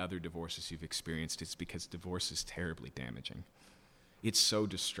in the other divorces you've experienced, it's because divorce is terribly damaging. It's so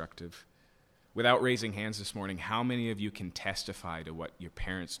destructive. Without raising hands this morning, how many of you can testify to what your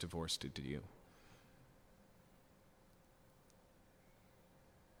parents' divorce did to you?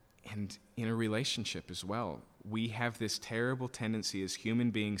 And in a relationship as well, we have this terrible tendency as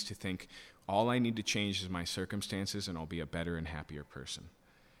human beings to think, all I need to change is my circumstances and I'll be a better and happier person.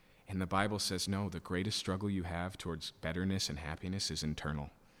 And the Bible says, no, the greatest struggle you have towards betterness and happiness is internal,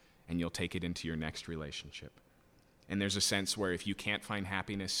 and you'll take it into your next relationship. And there's a sense where if you can't find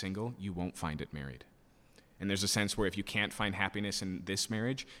happiness single, you won't find it married. And there's a sense where if you can't find happiness in this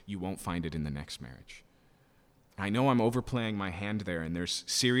marriage, you won't find it in the next marriage. I know I'm overplaying my hand there, and there's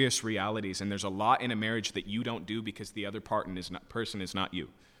serious realities, and there's a lot in a marriage that you don't do because the other person is not you,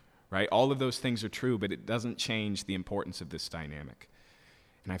 right? All of those things are true, but it doesn't change the importance of this dynamic.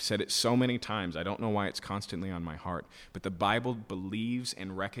 And I've said it so many times, I don't know why it's constantly on my heart, but the Bible believes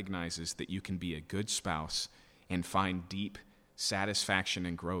and recognizes that you can be a good spouse and find deep satisfaction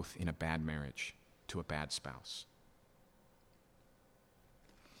and growth in a bad marriage to a bad spouse.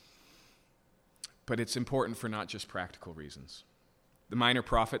 But it's important for not just practical reasons. The Minor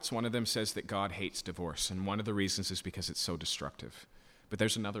Prophets, one of them says that God hates divorce, and one of the reasons is because it's so destructive. But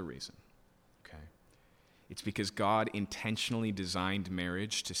there's another reason, okay? It's because God intentionally designed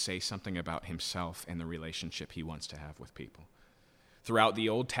marriage to say something about himself and the relationship he wants to have with people. Throughout the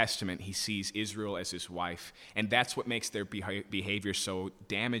Old Testament, he sees Israel as his wife, and that's what makes their behavior so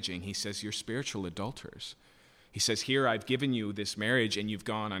damaging. He says, you're spiritual adulterers. He says, here, I've given you this marriage, and you've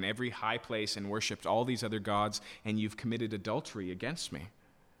gone on every high place and worshipped all these other gods, and you've committed adultery against me.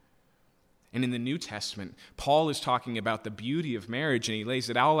 And in the New Testament, Paul is talking about the beauty of marriage, and he lays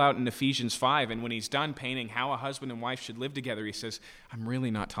it all out in Ephesians 5, and when he's done painting how a husband and wife should live together, he says, I'm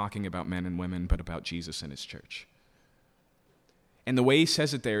really not talking about men and women, but about Jesus and his church. And the way he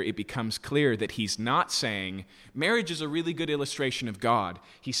says it there, it becomes clear that he's not saying marriage is a really good illustration of God.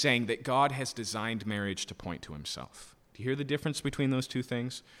 He's saying that God has designed marriage to point to himself. Do you hear the difference between those two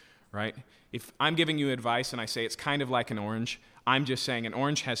things? Right? If I'm giving you advice and I say it's kind of like an orange, I'm just saying an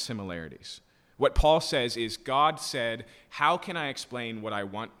orange has similarities. What Paul says is God said, how can I explain what I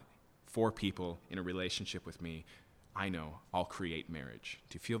want for people in a relationship with me? I know, I'll create marriage.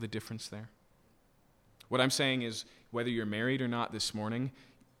 Do you feel the difference there? What I'm saying is, whether you're married or not this morning,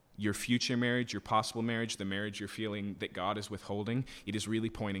 your future marriage, your possible marriage, the marriage you're feeling that God is withholding, it is really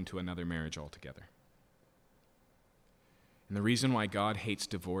pointing to another marriage altogether. And the reason why God hates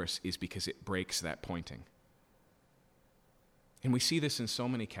divorce is because it breaks that pointing. And we see this in so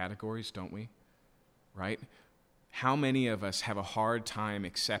many categories, don't we? Right? How many of us have a hard time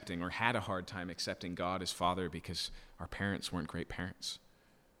accepting or had a hard time accepting God as Father because our parents weren't great parents?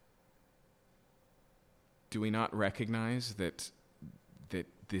 Do we not recognize that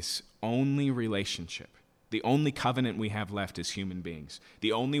this only relationship, the only covenant we have left as human beings,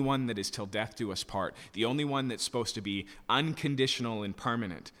 the only one that is till death do us part, the only one that's supposed to be unconditional and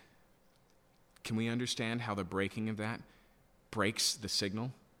permanent, can we understand how the breaking of that breaks the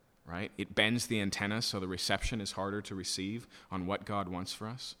signal, right? It bends the antenna so the reception is harder to receive on what God wants for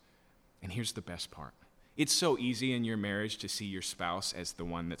us. And here's the best part. It's so easy in your marriage to see your spouse as the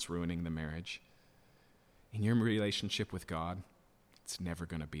one that's ruining the marriage. In your relationship with God, it's never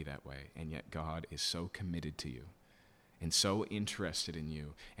going to be that way. And yet God is so committed to you and so interested in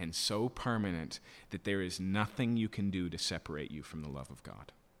you and so permanent that there is nothing you can do to separate you from the love of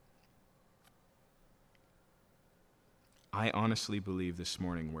God. I honestly believe this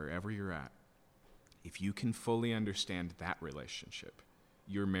morning, wherever you're at, if you can fully understand that relationship,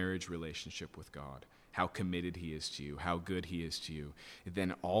 your marriage relationship with God, how committed he is to you, how good he is to you,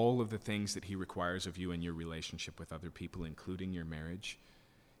 then all of the things that he requires of you in your relationship with other people, including your marriage,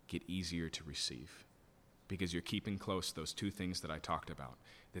 get easier to receive. Because you're keeping close those two things that I talked about.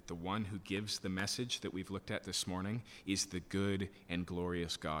 That the one who gives the message that we've looked at this morning is the good and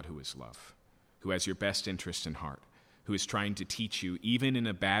glorious God who is love, who has your best interest in heart, who is trying to teach you, even in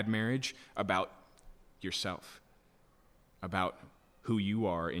a bad marriage, about yourself, about who you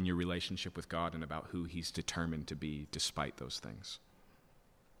are in your relationship with God and about who he's determined to be despite those things.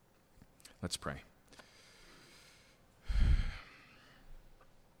 Let's pray.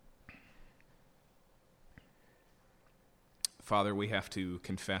 Father, we have to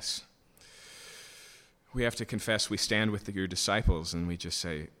confess. We stand with your disciples and we just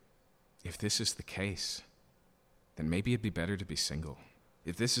say, if this is the case, then maybe it'd be better to be single.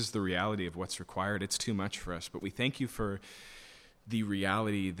 If this is the reality of what's required, it's too much for us. But we thank you for the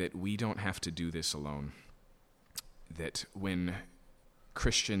reality that we don't have to do this alone. That when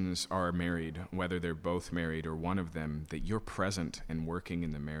Christians are married, whether they're both married or one of them, that you're present and working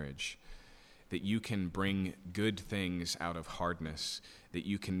in the marriage. that you can bring good things out of hardness, that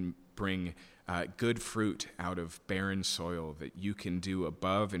you can bring good fruit out of barren soil, that you can do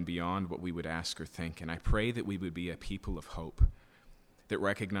above and beyond what we would ask or think. And I pray that we would be a people of hope that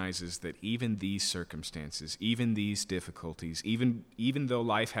recognizes that even these circumstances, even these difficulties, even though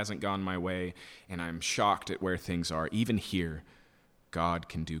life hasn't gone my way and I'm shocked at where things are, even here, God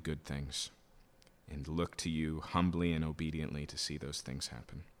can do good things, and look to you humbly and obediently to see those things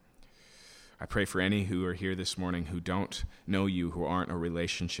happen. I pray for any who are here this morning who don't know you, who aren't in a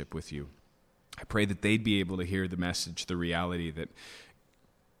relationship with you. I pray that they'd be able to hear the message, the reality that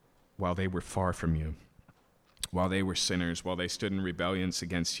while they were far from you, while they were sinners, while they stood in rebellion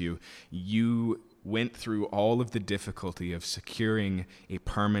against you, you went through all of the difficulty of securing a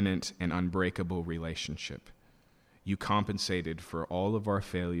permanent and unbreakable relationship. You compensated for all of our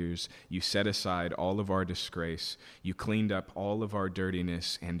failures. You set aside all of our disgrace. You cleaned up all of our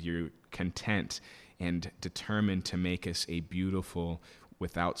dirtiness, and you're content and determined to make us a beautiful,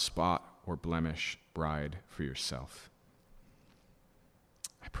 without spot or blemish bride for yourself.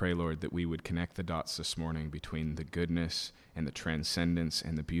 I pray, Lord, that we would connect the dots this morning between the goodness and the transcendence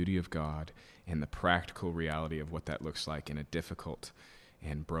and the beauty of God and the practical reality of what that looks like in a difficult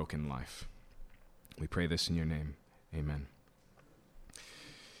and broken life. We pray this in your name. Amen.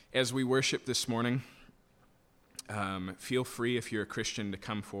 As we worship this morning, feel free, if you're a Christian, to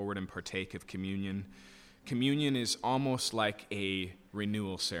come forward and partake of communion. Communion is almost like a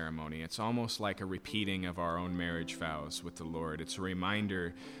renewal ceremony. It's almost like a repeating of our own marriage vows with the Lord. It's a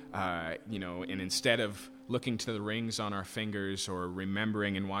reminder, and instead of looking to the rings on our fingers or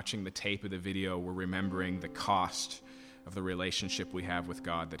remembering and watching the tape of the video, we're remembering the cost of the relationship we have with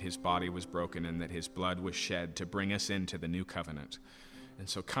God, that his body was broken and that his blood was shed to bring us into the new covenant. And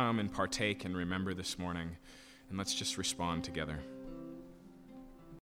so come and partake and remember this morning, and let's just respond together.